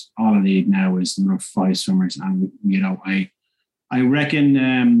 right, all I need now is another 5 swimmers. And, I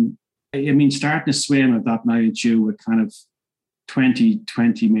reckon, starting to swim at that magnitude with kind of 20,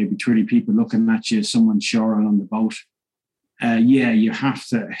 maybe 30 people looking at you, someone shoring on the boat. You have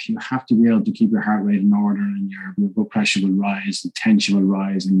to be able to keep your heart rate in order, and your blood pressure will rise, the tension will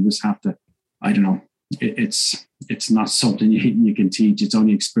rise, and you just have to, I don't know, it's not something you can teach. It's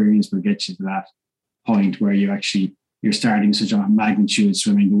only experience will get you to that point where you're starting such a magnitude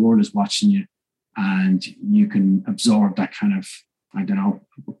swimming. The world is watching you, and you can absorb that kind of, I don't know,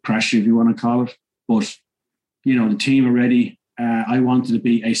 pressure, if you want to call it. But, the team are ready. I wanted to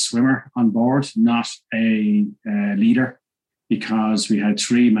be a swimmer on board, not a leader, because we had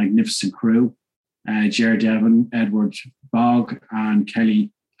 3 magnificent crew, Ger Devon, Edward Bogg, and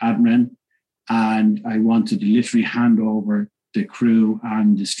Kelly Admin. And I wanted to literally hand over the crew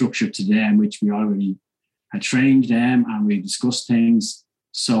and the structure to them, which we already had trained them and we discussed things.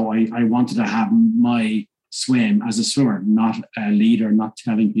 So I wanted to have my swim as a swimmer, not a leader, not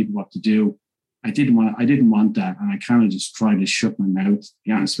telling people what to do. I didn't want that. And I kind of just tried to shut my mouth, to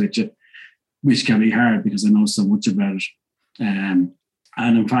be honest with you, which can be hard because I know so much about it. And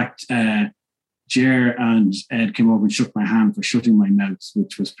in fact, Ger and Ed came over and shook my hand for shutting my mouth,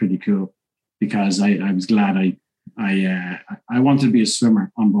 which was pretty cool, because I was glad I wanted to be a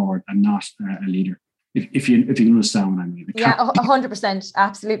swimmer on board and not a leader. If you understand what I mean. Yeah, 100%.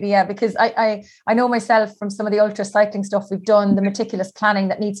 Absolutely. Yeah. Because I know myself from some of the ultra cycling stuff we've done, the meticulous planning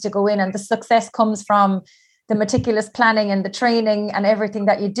that needs to go in, and the success comes from the meticulous planning and the training and everything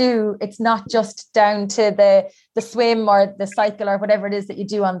that you do. It's not just down to the swim or the cycle or whatever it is that you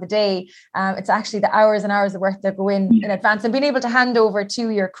do on the day. It's actually the hours and hours of work that go in advance, and being able to hand over to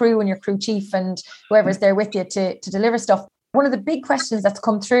your crew and your crew chief and whoever's there with you to deliver stuff. One of the big questions that's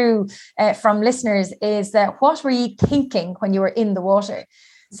come through from listeners is that what were you thinking when you were in the water?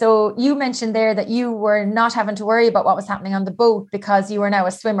 So you mentioned there that you were not having to worry about what was happening on the boat because you were now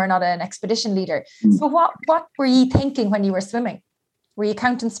a swimmer, not an expedition leader. So what were you thinking when you were swimming? Were you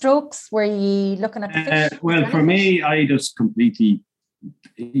counting strokes? Were you looking at the fish? Well, for me, I just completely,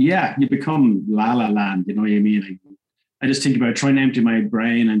 you become la la land, you know what I mean? I just think about trying to empty my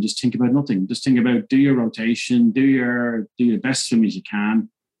brain and just think about nothing. Just think about do your rotation, do your best swim as you can.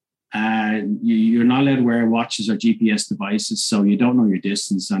 You're not allowed to wear watches or GPS devices, so you don't know your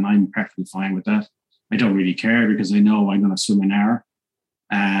distance, and I'm perfectly fine with that. I don't really care because I know I'm going to swim an hour.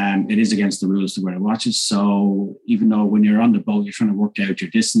 It is against the rules to wear watches, so even though when you're on the boat you're trying to work out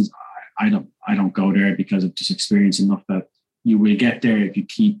your distance, I don't go there because I've just experienced enough that you will get there if you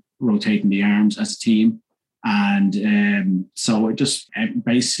keep rotating the arms as a team. And so it just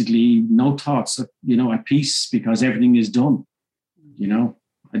basically no thoughts, at peace, because everything is done.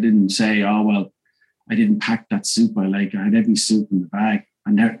 I didn't say, oh, well, I didn't pack that soup. I had every soup in the bag.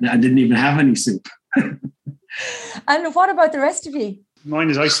 I didn't even have any soup. And what about the rest of you? Mine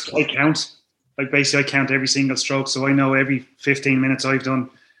is I count. I count every single stroke. So I know every 15 minutes I've done,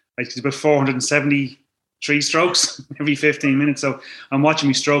 it's about 473 strokes every 15 minutes. So I'm watching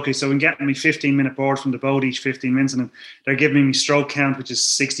me stroke. So I'm getting me 15-minute board from the boat each 15 minutes. And they're giving me stroke count, which is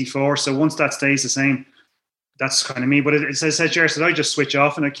 64. So once that stays the same, that's kind of me. But it says, Jared said, I just switch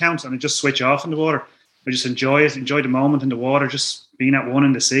off and I count and I just switch off in the water. I just enjoy it, enjoy the moment in the water, just being at one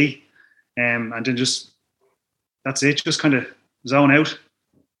in the sea. And then that's it. Just kind of zone out,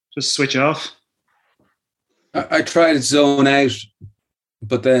 just switch off. I try to zone out,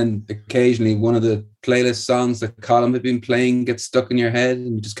 but then occasionally one of the playlist songs that Colin had been playing gets stuck in your head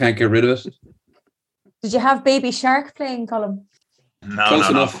and you just can't get rid of it. Did you have Baby Shark playing, Colin? No.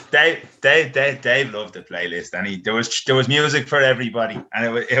 Dave loved the playlist, and there was music for everybody,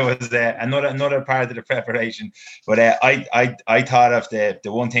 and it was another part of the preparation. But I thought of the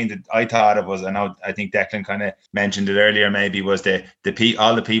one thing that I thought of was, I think Declan kind of mentioned it earlier, maybe, was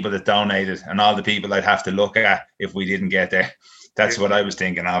all the people that donated and all the people I'd have to look at if we didn't get there. That's what I was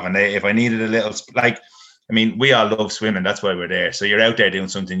thinking of, and if I needed a little, we all love swimming. That's why we're there. So you're out there doing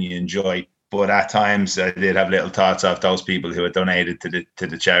something you enjoy. But at times I did have little thoughts of those people who had donated to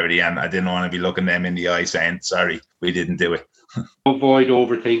the charity, and I didn't want to be looking them in the eye saying, sorry, we didn't do it. Avoid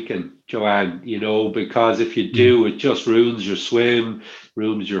overthinking, Joanne, because if you do, it just ruins your swim,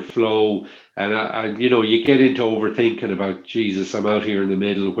 ruins your flow. And you get into overthinking about, Jesus, I'm out here in the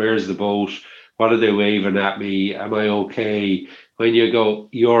middle. Where's the boat? What are they waving at me? Am I okay? When you go,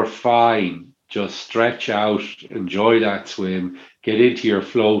 you're fine. Just stretch out, enjoy that swim, get into your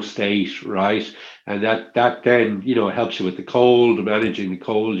flow state, right? and that then, you know, helps you with the cold, managing the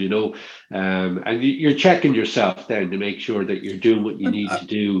cold, you know, and you're checking yourself then to make sure that you're doing what you need to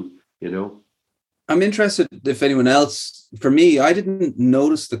do, you know. I'm interested if anyone else, for me, I didn't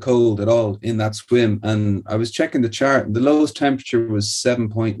notice the cold at all in that swim. And I was checking the chart. The lowest temperature was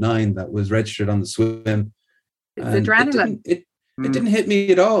 7.9 that was registered on the swim. It's adrenaline. It didn't hit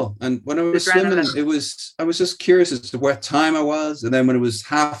me at all. And when I was swimming, I was just curious as to what time I was. And then when it was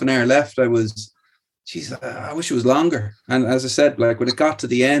half an hour left, I was, geez, I wish it was longer. And as I said, like when it got to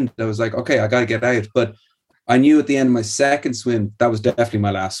the end, I was like, okay, I got to get out. But I knew at the end of my second swim, that was definitely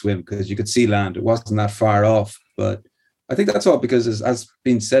my last swim because you could see land. It wasn't that far off. But I think that's all because, as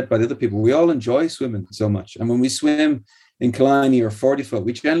been said by the other people, we all enjoy swimming so much. And when we swim in Killiney or 40 foot,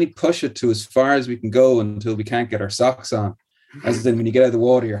 we generally push it to as far as we can go until we can't get our socks on. As in, when you get out of the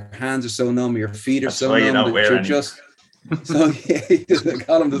water, your hands are so numb, your feet are so numb that you're just... So yeah,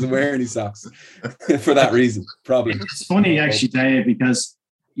 Colin doesn't wear any socks for that reason, probably. It's funny actually, Dave, because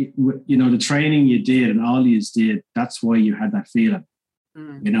you know the training you did and all you did, that's why you had that feeling.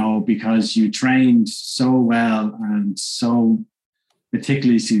 You know, because you trained so well and so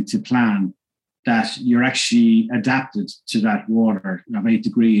meticulously to plan that you're actually adapted to that water of 8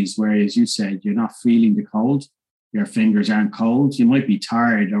 degrees, whereas you said you're not feeling the cold, your fingers aren't cold, you might be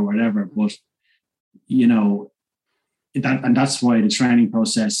tired or whatever, but you know that's why the training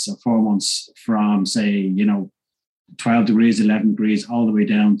process of 4 months from, say, you know, 12 degrees, 11 degrees, all the way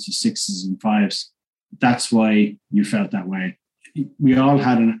down to 6s and 5s. That's why you felt that way. We all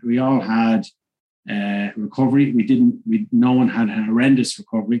had recovery. No one had a horrendous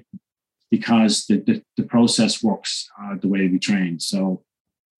recovery because the process works the way we train. So,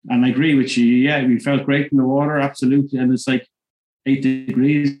 and I agree with you. Yeah, we felt great in the water, absolutely. And it's like 8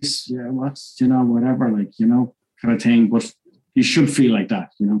 degrees. Yeah, what's, you know, whatever, like, you know, kind of thing. But you should feel like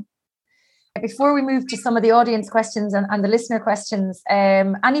that, you know. Before we move to some of the audience questions and the listener questions,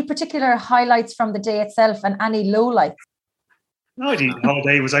 any particular highlights from the day itself and any lowlights? No, I think the whole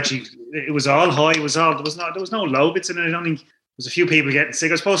day was actually, it was all high. There was no low bits in it. I don't think there was a few people getting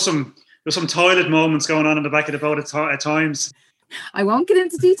sick. I suppose there was some toilet moments going on in the back of the boat at times. I won't get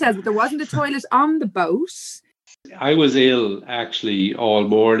into details, but there wasn't a toilet on the boat. I was ill actually all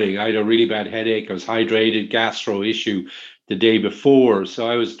morning. I had a really bad headache. I was hydrated, gastro issue the day before, so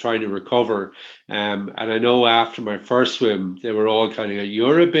I was trying to recover. And I know after my first swim, they were all kind of,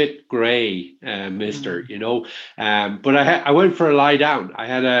 "You're a bit grey, mister," you know. But I went for a lie down. I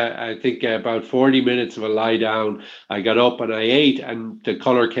had I think about 40 minutes of a lie down. I got up and I ate, and the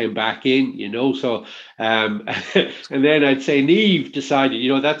colour came back in, you know. So, and then I'd say Niamh decided,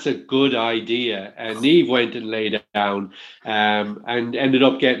 you know, that's a good idea, and Niamh went and lay down, and ended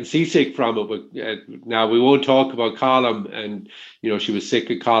up getting seasick from it. But now we won't talk about Colm, and you know, she was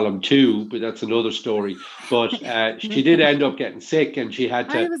sick at Colm too, but that's another story. But she did end up getting sick, and she had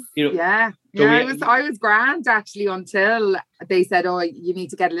to, you know. I was grand actually until they said, "Oh, you need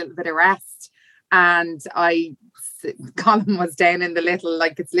to get a little bit of rest." And Colm was down in the little,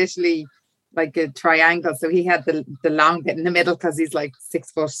 like, it's literally like a triangle. So he had the long bit in the middle because he's like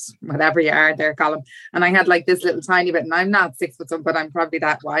 6 foot, whatever you are there, Colm. And I had like this little tiny bit, and I'm not 6 foot something, but I'm probably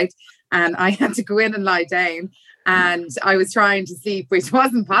that wide. And I had to go in and lie down. And I was trying to sleep, which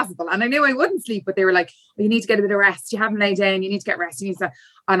wasn't possible. And I knew I wouldn't sleep, but they were like, "You need to get a bit of rest. You haven't laid down. You need to get rest. You need to."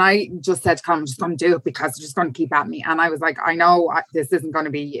 And I just said to Colm, "I'm just going to do it because they're just going to keep at me." And I was like, I know this isn't going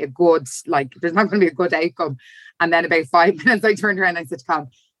to be a good, like, there's not going to be a good outcome. And then about 5 minutes, I turned around and I said to Colm,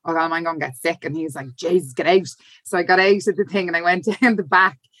 "Oh, Colm, I'm going to get sick." And he was like, "Jesus, get out." So I got out of the thing and I went down the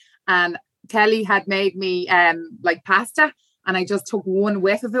back, and Kelly had made me like pasta. And I just took one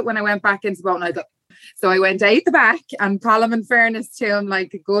whiff of it when I went back into the boat, and I got. So I went out the back, and Colm, in fairness to him,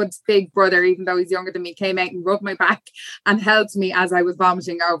 like a good big brother, even though he's younger than me, came out and rubbed my back and helped me as I was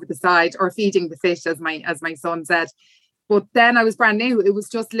vomiting over the side, or feeding the fish, as my son said. But then I was brand new. It was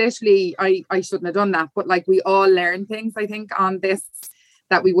just literally, I shouldn't have done that. But like, we all learn things, I think, on this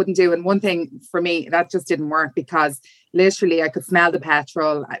that we wouldn't do. And one thing for me, that just didn't work, because literally I could smell the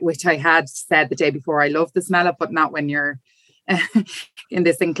petrol, which I had said the day before, I love the smell of, but not when you're in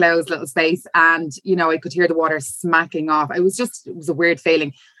this enclosed little space. And you know, I could hear the water smacking off. It was a weird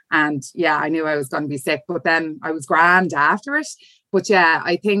feeling, and yeah, I knew I was going to be sick, but then I was grand after it. But yeah,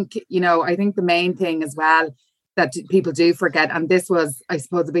 I think the main thing as well that people do forget, and this was, I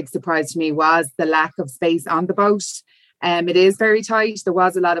suppose, a big surprise to me, was the lack of space on the boat. It is very tight. There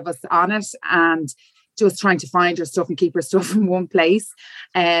was a lot of us on it, and just trying to find her stuff and keep her stuff in one place.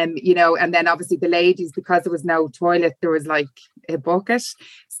 You know, and then obviously the ladies, because there was no toilet, there was like a bucket.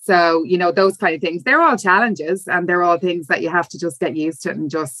 So, you know, those kind of things, they're all challenges, and they're all things that you have to just get used to and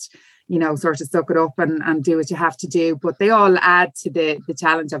just sort of suck it up and do what you have to do. But they all add to the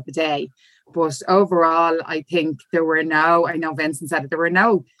challenge of the day. But overall, I think I know Vincent said it, there were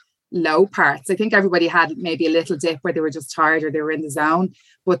no low parts. I think everybody had maybe a little dip where they were just tired or they were in the zone,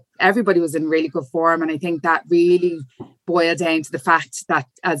 but everybody was in really good form. And I think that really boiled down to the fact that,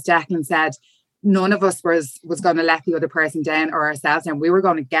 as Declan said, none of us was going to let the other person down or ourselves down. We were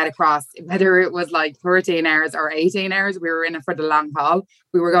going to get across, whether it was like 13 hours or 18 hours, we were in it for the long haul.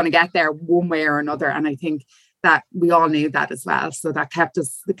 We were going to get there one way or another. And I think that we all knew that as well. So that kept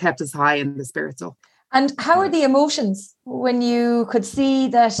us high in the spirits up. And how are the emotions when you could see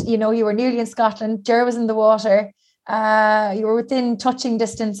that, you were nearly in Scotland, Ger was in the water, you were within touching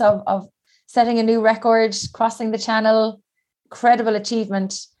distance of setting a new record, crossing the channel, incredible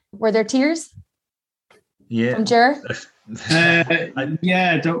achievement. Were there tears? Yeah. From Ger?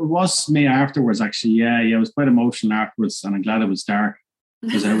 Yeah, there was me afterwards, actually. Yeah, it was quite emotional afterwards, and I'm glad it was dark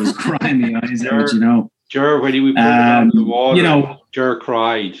because I was crying my eyes out, Ger, when we put it out of the water, Ger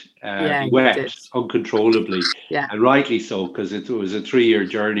cried. He wept uncontrollably, and rightly so, because it was a 3-year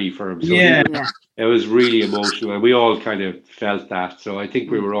journey for him. So it was really emotional, and we all kind of felt that. So I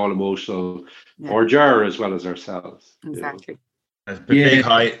think we were all emotional for Ger as well as ourselves. Exactly.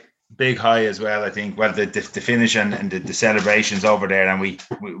 Big high as well. I think. Well, the finish and the celebrations over there, and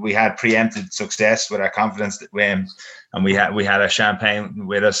we had preempted success with our confidence, and we had a champagne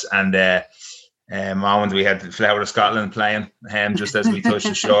with us, and. Moment we had the Flower of Scotland playing just as we touched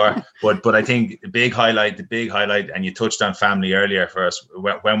the shore, but I think the big highlight, and you touched on family earlier for us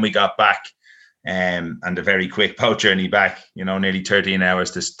when we got back, and the very quick boat journey back, nearly 13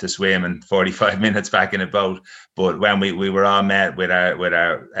 hours to swim and 45 minutes back in a boat. But when we were all met with our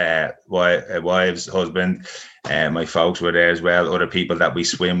wives, husband, my folks were there as well, other people that we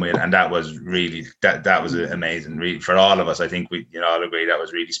swim with, and that was really that was amazing, really, for all of us. I think we all agree that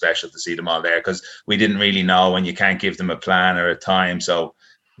was really special to see them all there, because we didn't really know, when you can't give them a plan or a time, so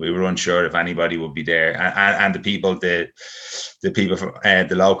we were unsure if anybody would be there, and the people from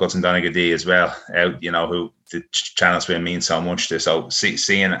the locals in Donegal as well, who the Channel Swim means so much to. So seeing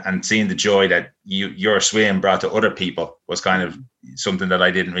the joy that your swim brought to other people was kind of something that I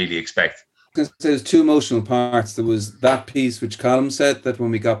didn't really expect. Because there's two emotional parts. There was that piece which Colm said, that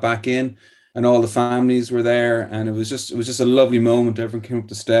when we got back in and all the families were there, and it was just a lovely moment. Everyone came up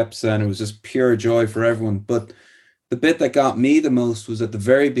the steps and it was just pure joy for everyone. But the bit that got me the most was at the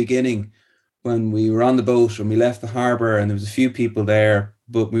very beginning, when we were on the boat and we left the harbour, and there was a few people there,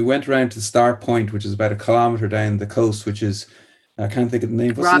 but we went around to the start point, which is about 1 kilometre down the coast, which is, I can't think of the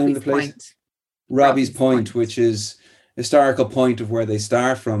name. What's the name of the place? Robbie's Point, which is historical point of where they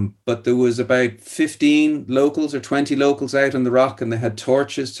start from. But there was about 15 locals or 20 locals out on the rock, and they had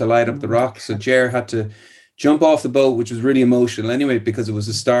torches to light up the rock. So Ger had to jump off the boat, which was really emotional anyway, because it was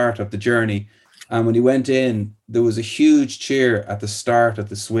the start of the journey. And when he went in, there was a huge cheer at the start of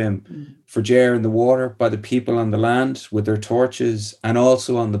the swim for Ger in the water by the people on the land with their torches, and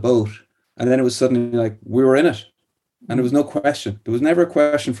also on the boat. And then it was suddenly like we were in it. And there was no question. There was never a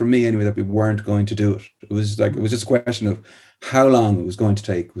question from me anyway that we weren't going to do it. It was just a question of how long it was going to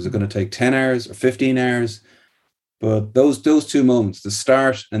take. Was it going to take 10 hours or 15 hours? But those two moments, the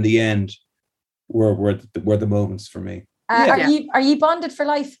start and the end, were the moments for me. Are you bonded for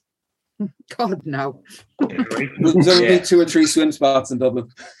life? God, no. There's only 2 or 3 swim spots in Dublin.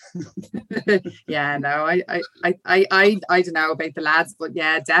 Yeah, no, I don't know about the lads, but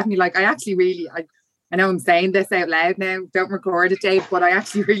yeah, definitely. Like, I know I'm saying this out loud now, don't record it, Dave, but I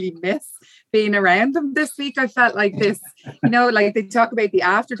actually really miss being around them this week. I felt like this, like they talk about the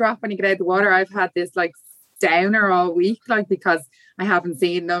after drop when you get out of the water. I've had this like downer all week, like, because I haven't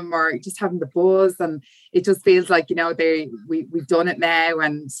seen them or just having the buzz, and it just feels like, we've done it now.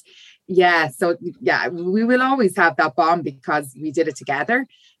 And yeah, so yeah, we will always have that bond because we did it together.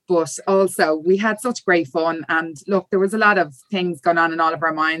 But also we had such great fun, and look, there was a lot of things going on in all of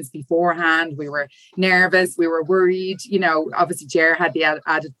our minds beforehand. We were nervous, we were worried, obviously Ger had the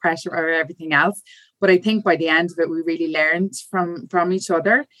added pressure or everything else, but I think by the end of it we really learned from each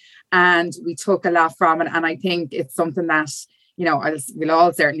other, and we took a lot from it. And I think it's something that we'll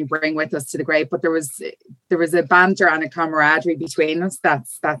all certainly bring with us to the grave. But there was a banter and a camaraderie between us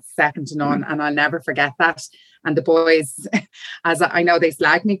that's second to none, and I'll never forget that. And the boys, as I know they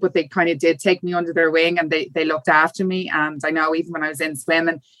slagged me, but they kind of did take me under their wing, and they looked after me. And I know even when I was in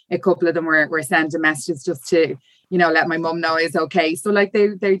swimming, a couple of them were sending messages just to, let my mum know it's okay. So like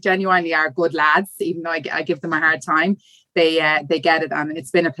they genuinely are good lads, even though I give them a hard time. They get it, and it's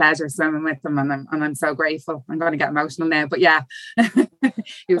been a pleasure swimming with them, and I'm so grateful. I'm going to get emotional now, but yeah,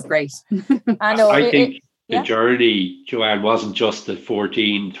 it was great. I know. the journey, Joanne, wasn't just the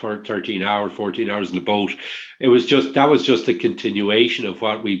 13 hours in the boat. That was just a continuation of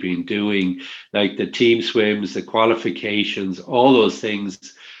what we've been doing, like the team swims, the qualifications, all those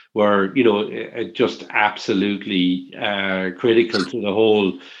things were, just absolutely critical to the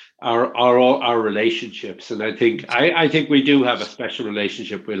whole our relationships. And I think we do have a special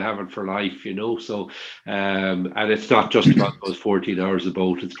relationship. We'll have it for life, so and it's not just about those 14 hours of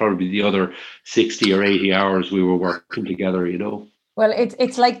boat. It's probably the other 60 or 80 hours we were working together. Well,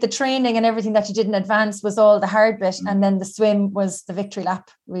 it's like the training and everything that you did in advance was all the hard bit, and then the swim was the victory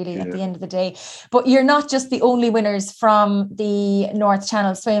lap, really, at the end of the day. But you're not just the only winners from the North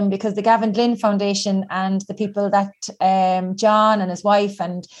Channel Swim, because the Gavin Glynn Foundation and the people that John and his wife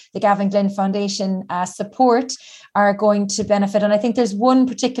and the Gavin Glynn Foundation support are going to benefit. And I think there's one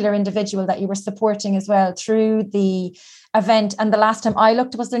particular individual that you were supporting as well through the event. And the last time I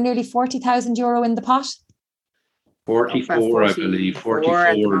looked, was there nearly €40,000 in the pot? 44, I believe,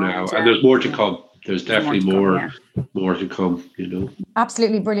 44 now, and there's more to come. There's definitely more to come,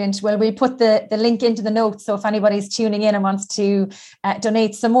 Absolutely brilliant. Well, we'll put the link into the notes, so if anybody's tuning in and wants to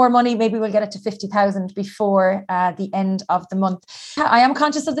donate some more money, maybe we'll get it to 50,000 before the end of the month. I am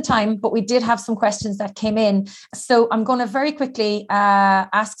conscious of the time, but we did have some questions that came in, so I'm going to very quickly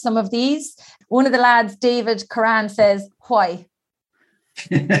ask some of these. One of the lads, David Curran, says, why?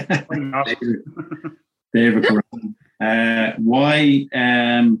 David Curran. Why?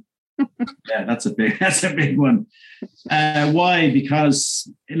 That's a big one. Why? Because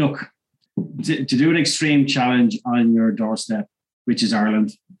look, to do an extreme challenge on your doorstep, which is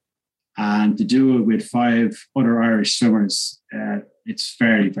Ireland, and to do it with 5 other Irish swimmers, it's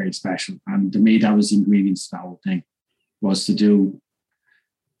very, very special. And to me, that was the ingredients to the whole thing, was to do.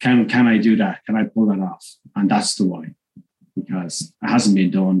 Can I do that? Can I pull that off? And that's the why, because it hasn't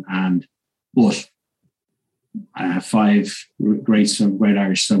been done. But I have 5 great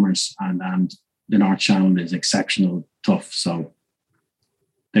Irish swimmers, and the North Channel is exceptional, tough. So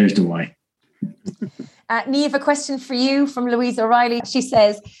there's the why. Niamh, a question for you from Louise O'Reilly. She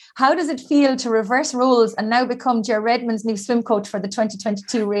says, how does it feel to reverse roles and now become Ger Redmond's new swim coach for the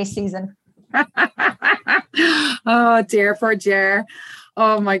 2022 race season? Oh dear, poor Ger.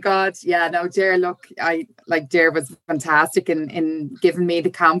 Oh my God. Yeah, no, Ger, look, Ger was fantastic in giving me the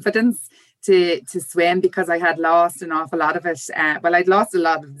confidence to swim, because I had lost an awful lot of it. I'd lost a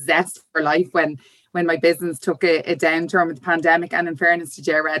lot of zest for life when my business took a downturn with the pandemic. And in fairness to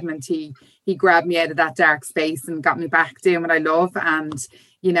Ger Redmond, he grabbed me out of that dark space and got me back doing what I love. And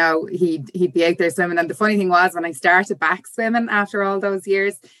he'd be out there swimming. And the funny thing was, when I started back swimming after all those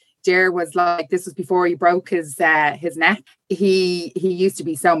years, Ger was like, this was before he broke his neck. He used to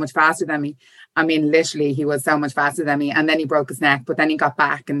be so much faster than me. I mean, literally, he was so much faster than me. And then he broke his neck, but then he got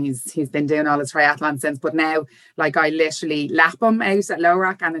back and he's been doing all his triathlon since. But now, I literally lap him out at Low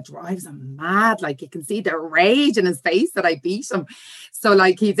Rock and it drives him mad. You can see the rage in his face that I beat him. So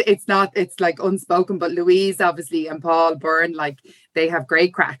it's unspoken. But Louise, obviously, and Paul Byrne, they have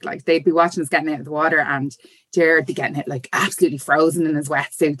great crack. They'd be watching us getting out of the water, and Jared be getting it absolutely frozen in his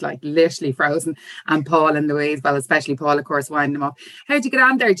wetsuit, literally frozen. And Paul and Louise, well, especially Paul, of course, winding him up. How'd you get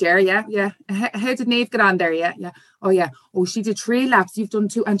on there, Jerry? Yeah. How did Niamh get on there? Yeah. Oh, yeah. Oh, she did 3 laps. You've done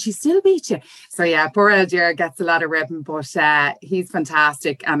 2, and she still beat you. So, yeah, poor old Jared gets a lot of ribbon, but he's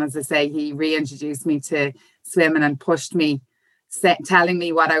fantastic. And as I say, he reintroduced me to swimming and pushed me, telling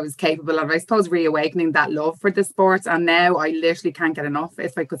me what I was capable of. I suppose reawakening that love for the sport. And now I literally can't get enough.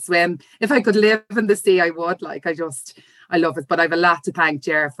 If I could swim, if I could live in the sea, I would. I love it. But I have a lot to thank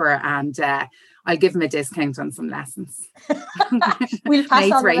Ger for, and I'll give him a discount on some lessons. We'll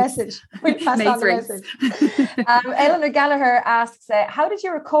pass on the message. Eleanor Gallagher asks, how did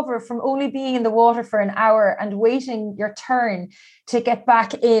you recover from only being in the water for an hour and waiting your turn to get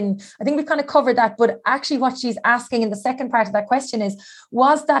back in? I think we've kind of covered that, but actually what she's asking in the second part of that question is,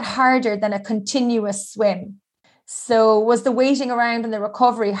 was that harder than a continuous swim? So was the waiting around and the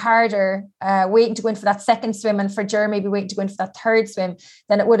recovery harder, waiting to go in for that second swim, and for Ger maybe waiting to go in for that third swim,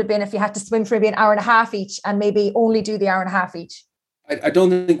 than it would have been if you had to swim for maybe an hour and a half each and maybe only do the hour and a half each? I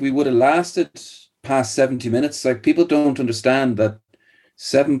don't think we would have lasted past 70 minutes. People don't understand that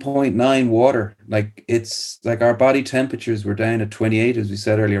 7.9 water, it's our body temperatures were down at 28, as we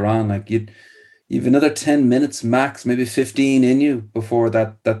said earlier on. You've another 10 minutes max, maybe 15 in you before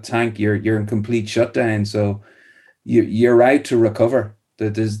that tank, you're in complete shutdown. So you're out to recover.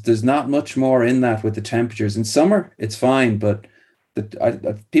 There's not much more in that with the temperatures. In summer, it's fine, but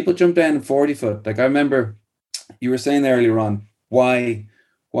people jump down in 40 foot. I remember you were saying there earlier on, why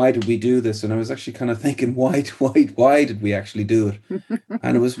did we do this? And I was actually kind of thinking, why did we actually do it?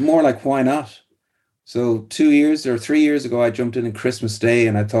 And it was more like, why not? So 2 years or 3 years ago, I jumped in on Christmas Day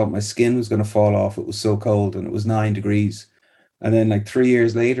and I thought my skin was going to fall off. It was so cold and it was 9 degrees. And then like 3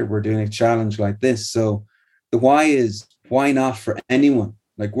 years later, we're doing a challenge like this. So the why is, why not for anyone?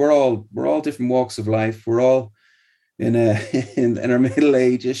 Like we're all different walks of life. We're all in our middle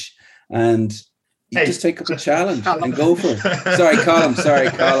age-ish, and you just take up a challenge and go for it. Sorry,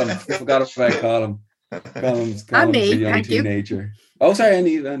 Colin. I forgot about Colin. Colin's a young teenager. Oh, sorry,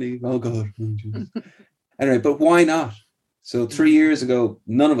 Annie. Oh, God. Anyway, but why not? So 3 years ago,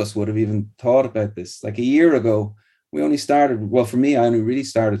 none of us would have even thought about this. Like a year ago, we only started, well, for me, I only really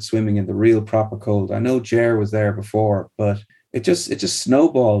started swimming in the real proper cold. I know Ger was there before, but it just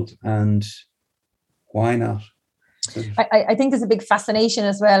snowballed, and why not? I think there's a big fascination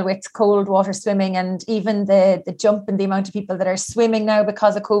as well with cold water swimming, and even the jump in the amount of people that are swimming now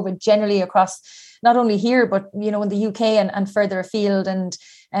because of COVID generally across, not only here, but, in the UK and further afield. And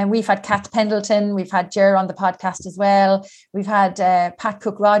we've had Kat Pendleton, we've had Ger on the podcast as well. We've had Pat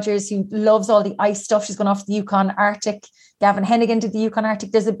Cook-Rogers, who loves all the ice stuff. She's gone off to the Yukon Arctic. Gavin Hennigan did the Yukon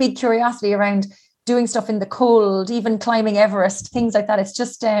Arctic. There's a big curiosity around doing stuff in the cold, even climbing Everest, things like that. It's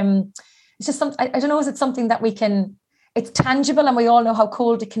just something, I don't know, is it something that it's tangible and we all know how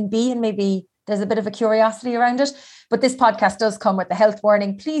cold it can be, and maybe there's a bit of a curiosity around it. But this podcast does come with the health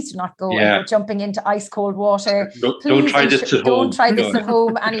warning. Please do not go and go jumping into ice cold water. Don't try this at home. Don't try this at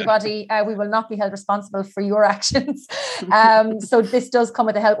home, anybody. We will not be held responsible for your actions. So this does come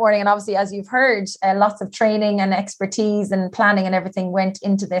with a health warning. And obviously, as you've heard, lots of training and expertise and planning and everything went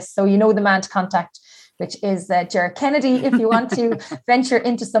into this. So the man to contact, which is Ger Kennedy, if you want to venture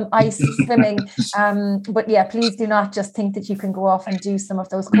into some ice swimming. But yeah, please do not just think that you can go off and do some of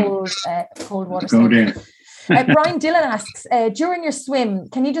those cold water swimming. Brian Dillon asks, during your swim,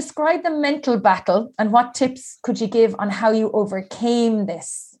 can you describe the mental battle and what tips could you give on how you overcame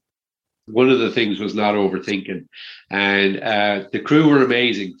this? One of the things was not overthinking. And the crew were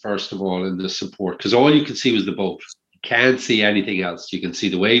amazing, first of all, in the support, because all you could see was the boat. Can't see anything else. You can see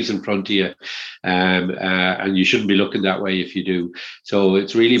the waves in front of you, and you shouldn't be looking that way if you do. So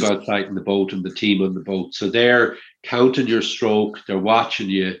it's really about sighting the boat and the team on the boat. So they're counting your stroke, they're watching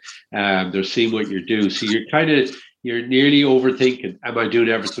you, they're seeing what you do. So you're nearly overthinking. Am I doing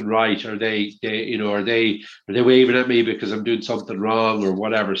everything right? Are they waving at me because I'm doing something wrong or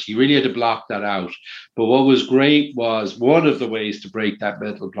whatever? So you really had to block that out. But what was great was, one of the ways to break that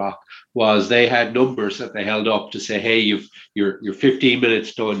mental block was they had numbers that they held up to say, hey, you're 15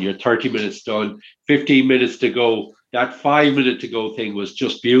 minutes done, you're 30 minutes done, 15 minutes to go. That 5 minute to go thing was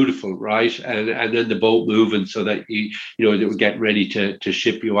just beautiful, right? And then the boat moving so that they were getting ready to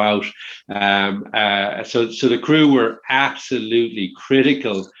ship you out. So the crew were absolutely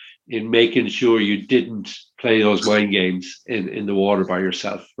critical in making sure you didn't play those mind games in the water by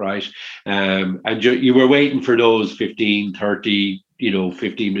yourself, right? And you were waiting for those 15, 30,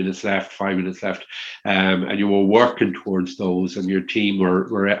 15 minutes left, 5 minutes left, and you were working towards those, and your team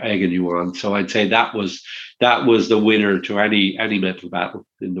were egging you on. So I'd say that was the winner to any mental battle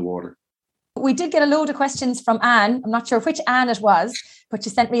in the water. We did get a load of questions from Anne. I'm not sure which Anne it was, but she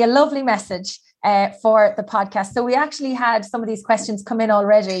sent me a lovely message for the podcast. So we actually had some of these questions come in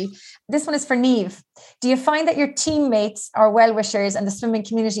already. This one is for Niamh. Do you find that your teammates or well-wishers and the swimming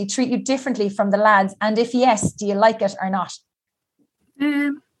community treat you differently from the lads? And if yes, do you like it or not?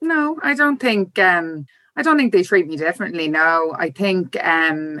 No, I don't think they treat me differently. No, I think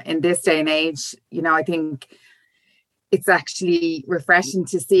in this day and age, I think it's actually refreshing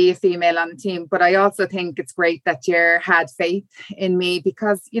to see a female on the team. But I also think it's great that Ger had faith in me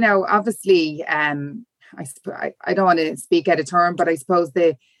because, obviously, I don't want to speak out of turn, but I suppose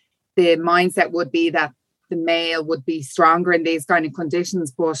the mindset would be that the male would be stronger in these kind of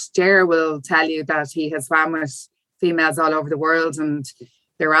conditions. But Ger will tell you that he has swam with females all over the world and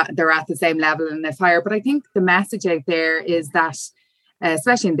they're at the same level in the fire. But I think the message out there is that,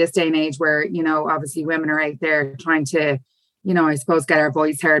 especially in this day and age where, obviously women are out there trying to, I suppose, get our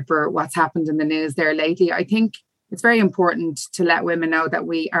voice heard for what's happened in the news there lately. I think it's very important to let women know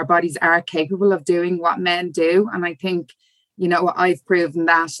that our bodies are capable of doing what men do. And I think, I've proven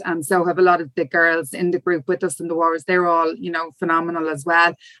that. And so have a lot of the girls in the group with us in the waters. They're all, phenomenal as well.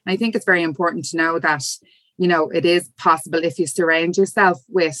 And I think it's very important to know that, it is possible if you surround yourself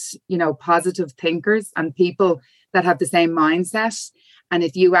with, positive thinkers and people that have the same mindset. And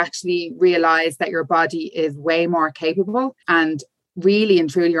if you actually realize that your body is way more capable, and really and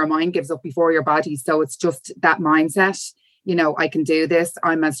truly your mind gives up before your body. So it's just that mindset, I can do this.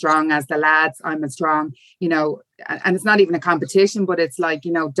 I'm as strong as the lads. I'm as strong, and it's not even a competition, but it's like,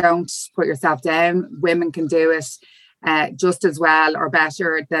 don't put yourself down. Women can do it. just as well or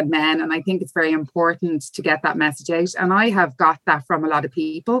better than men. And I think it's very important to get that message out. And I have got that from a lot of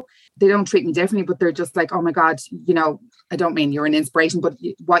people. They don't treat me differently, but they're just like, oh my God, you know, I don't mean you're an inspiration, but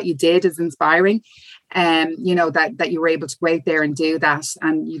what you did is inspiring. You know, that you were able to go out there and do that,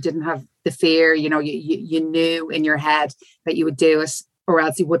 and you didn't have the fear, you know, you knew in your head that you would do it, or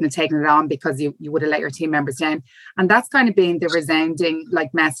else you wouldn't have taken it on because you would have let your team members down. And that's kind of been the resounding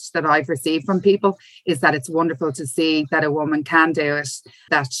like message that I've received from people, is that it's wonderful to see that a woman can do it,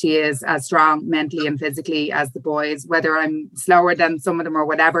 that she is as strong mentally and physically as the boys. Whether I'm slower than some of them or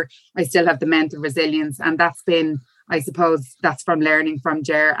whatever, I still have the mental resilience. And that's been, I suppose, that's from learning from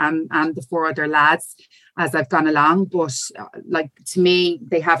Ger and the 4 other lads as I've gone along. But like, to me,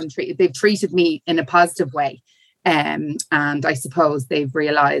 they've treated me in a positive way. And I suppose they've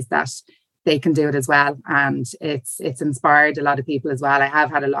realized that they can do it as well. And it's inspired a lot of people as well. I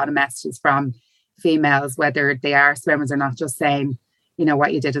have had a lot of messages from females, whether they are swimmers or not, just saying, you know,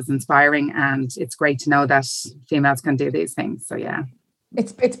 what you did is inspiring. And it's great to know that females can do these things. So, yeah.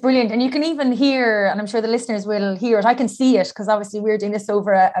 It's brilliant. And you can even hear, and I'm sure the listeners will hear it, I can see it because obviously we're doing this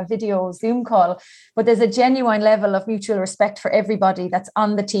over a video Zoom call, but there's a genuine level of mutual respect for everybody that's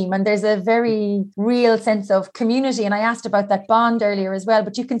on the team. And there's a very real sense of community. And I asked about that bond earlier as well,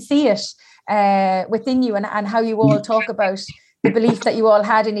 but you can see it within you and how you all talk about the belief that you all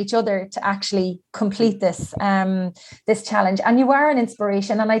had in each other to actually complete this challenge. And you are an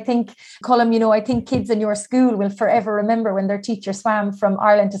inspiration. And I think, Colm, you know, I think kids in your school will forever remember when their teacher swam from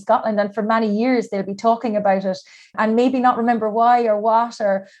Ireland to Scotland, and for many years they'll be talking about it and maybe not remember why or what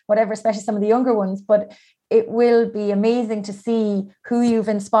or whatever, especially some of the younger ones. But it will be amazing to see who you've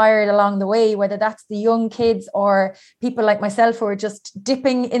inspired along the way, whether that's the young kids or people like myself who are just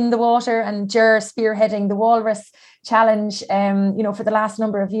dipping in the water, and Ger spearheading the Walrus Challenge, you know, for the last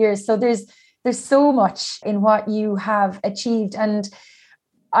number of years. So there's so much in what you have achieved. And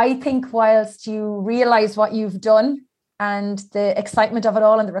I think whilst you realize what you've done and the excitement of it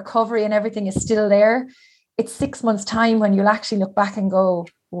all and the recovery and everything is still there, it's 6 months' time when you'll actually look back and go,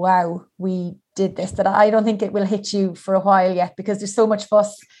 wow, we did this. That I don't think it will hit you for a while yet, because there's so much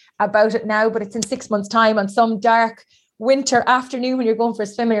fuss about it now, but it's in 6 months' time on some dark winter afternoon when you're going for a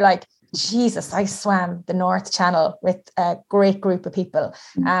swim and you're like, Jesus, I swam the North Channel with a great group of people.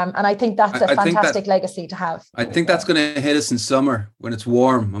 And I think that's a fantastic legacy to have. I think that's going to hit us in summer when it's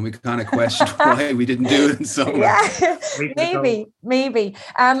warm and we kind of question why we didn't do it in summer. Yeah, maybe.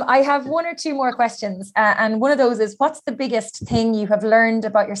 I have 1 or 2 more questions. And one of those is, what's the biggest thing you have learned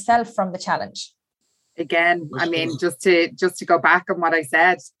about yourself from the challenge? Again, I mean, just to go back on what I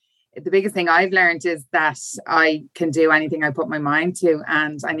said, the biggest thing I've learned is that I can do anything I put my mind to,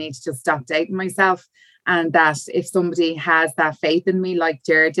 and I need to just stop doubting myself. And that if somebody has that faith in me, like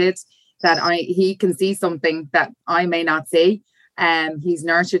Ger did, that he can see something that I may not see. He's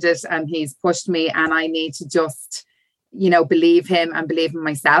nurtured it and he's pushed me, and I need to just, you know, believe him and believe in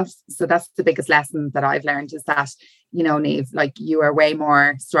myself. So that's the biggest lesson that I've learned, is that, you know, Niamh, like, you are way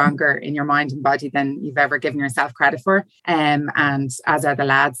more stronger in your mind and body than you've ever given yourself credit for. And as are the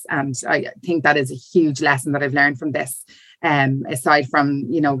lads. And I think that is a huge lesson that I've learned from this. Aside from,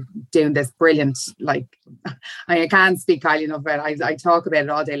 you know, doing this brilliant, like, I can't speak highly enough about it. I talk about it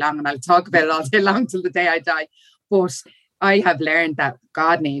all day long, and I'll talk about it all day long till the day I die. But I have learned that,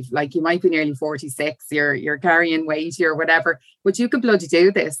 God, Niamh, like, you might be nearly 46, you're carrying weight or whatever, but you can bloody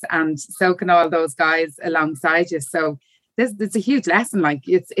do this, and so can all those guys alongside you. So it's a huge lesson. Like,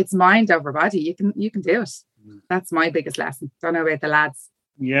 it's mind over body. You can do it. That's my biggest lesson. Don't know about the lads.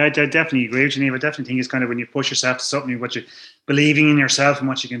 Yeah, I definitely agree with you, Niamh. I definitely think it's kind of when you push yourself to something, what you believing in yourself and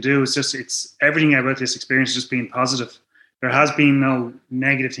what you can do. It's everything about this experience is just being positive. There has been no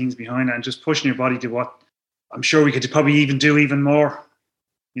negative things behind it, and just pushing your body to what I'm sure we could probably even do even more.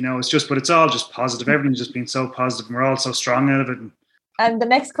 You know, but it's all just positive. Everything's just been so positive, and we're all so strong out of it. And the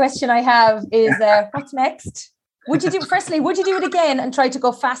next question I have is, what's next? Would you do it again and try to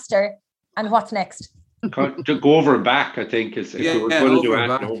go faster? And what's next? To go over and back, I think, is if we were going to do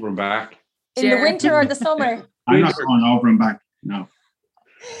it over and back. In the winter or the summer? I'm not going over and back, no.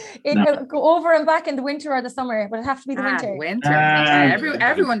 Go over and back in the winter or the summer? Would it have to be the winter? Winter.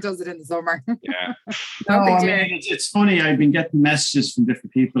 Everyone does it in the summer. Yeah. No, I mean, it's funny. I've been getting messages from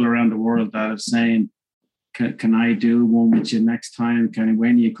different people around the world that are saying, can I do one with you next time?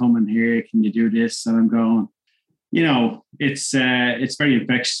 When you come in here, can you do this? And I'm going, you know, it's very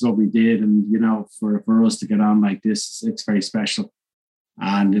infectious what we did. And, you know, for us to get on like this, it's very special.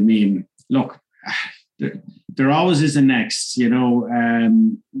 And I mean, look, there always is a next, you know.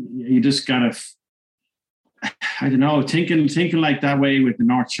 You just gotta, I don't know, thinking like that way with the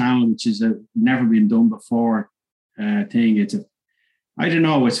North Channel, which is never been done before. thing. I don't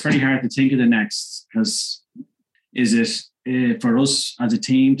know. It's very hard to think of the next, because is it for us as a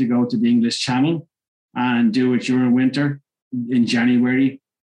team to go to the English Channel and do it during winter in January?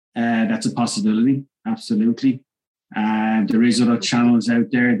 That's a possibility. Absolutely. There is other channels out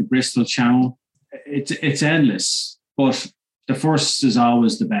there. The Bristol Channel. It's endless, but the first is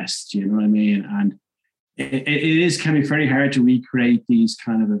always the best. You know what I mean? And it can be very hard to recreate these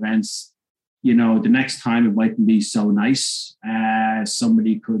kind of events. You know, the next time it mightn't be so nice.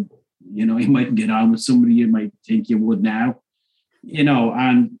 Somebody could, you know, you mightn't get on with somebody you might think you would now. You know,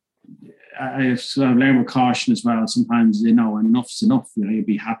 and I've learned with caution as well. Sometimes, you know, enough's enough. You know, you'll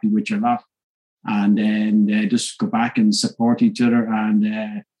be happy with your lot, and then just go back and support each other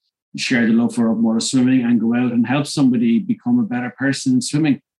and share the love for open water swimming and go out and help somebody become a better person in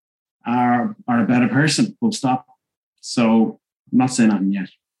swimming, or a better person. Full stop. So I'm not saying nothing yet.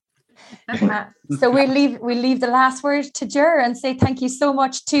 So we'll leave the last word to Ger and say thank you so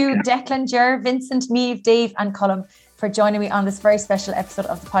much to Declan, Ger, Vincent, Meave, Dave and Colm for joining me on this very special episode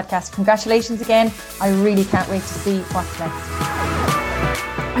of the podcast. Congratulations again. I really can't wait to see what's next.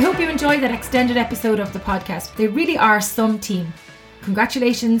 I hope you enjoyed that extended episode of the podcast. They really are some team.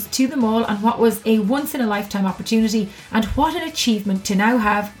 Congratulations to them all on what was a once-in-a-lifetime opportunity, and what an achievement to now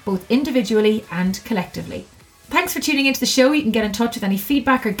have, both individually and collectively. Thanks for tuning into the show. You can get in touch with any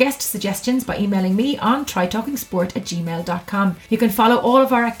feedback or guest suggestions by emailing me on trytalkingsport@gmail.com. You can follow all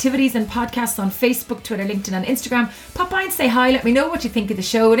of our activities and podcasts on Facebook, Twitter, LinkedIn and Instagram. Pop by and say hi, let me know what you think of the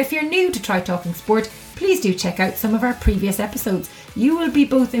show. And if you're new to Try Talking Sport, please do check out some of our previous episodes. You will be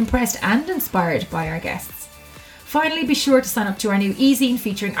both impressed and inspired by our guests. Finally, be sure to sign up to our new e-zine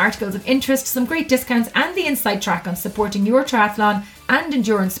featuring articles of interest, some great discounts and the inside track on supporting your triathlon and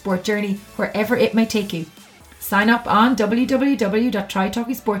endurance sport journey wherever it may take you. Sign up on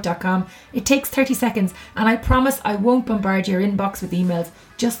www.trytalkingsport.com. It takes 30 seconds and I promise I won't bombard your inbox with emails,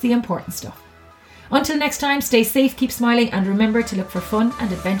 just the important stuff. Until next time, stay safe, keep smiling and remember to look for fun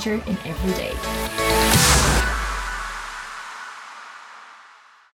and adventure in every day.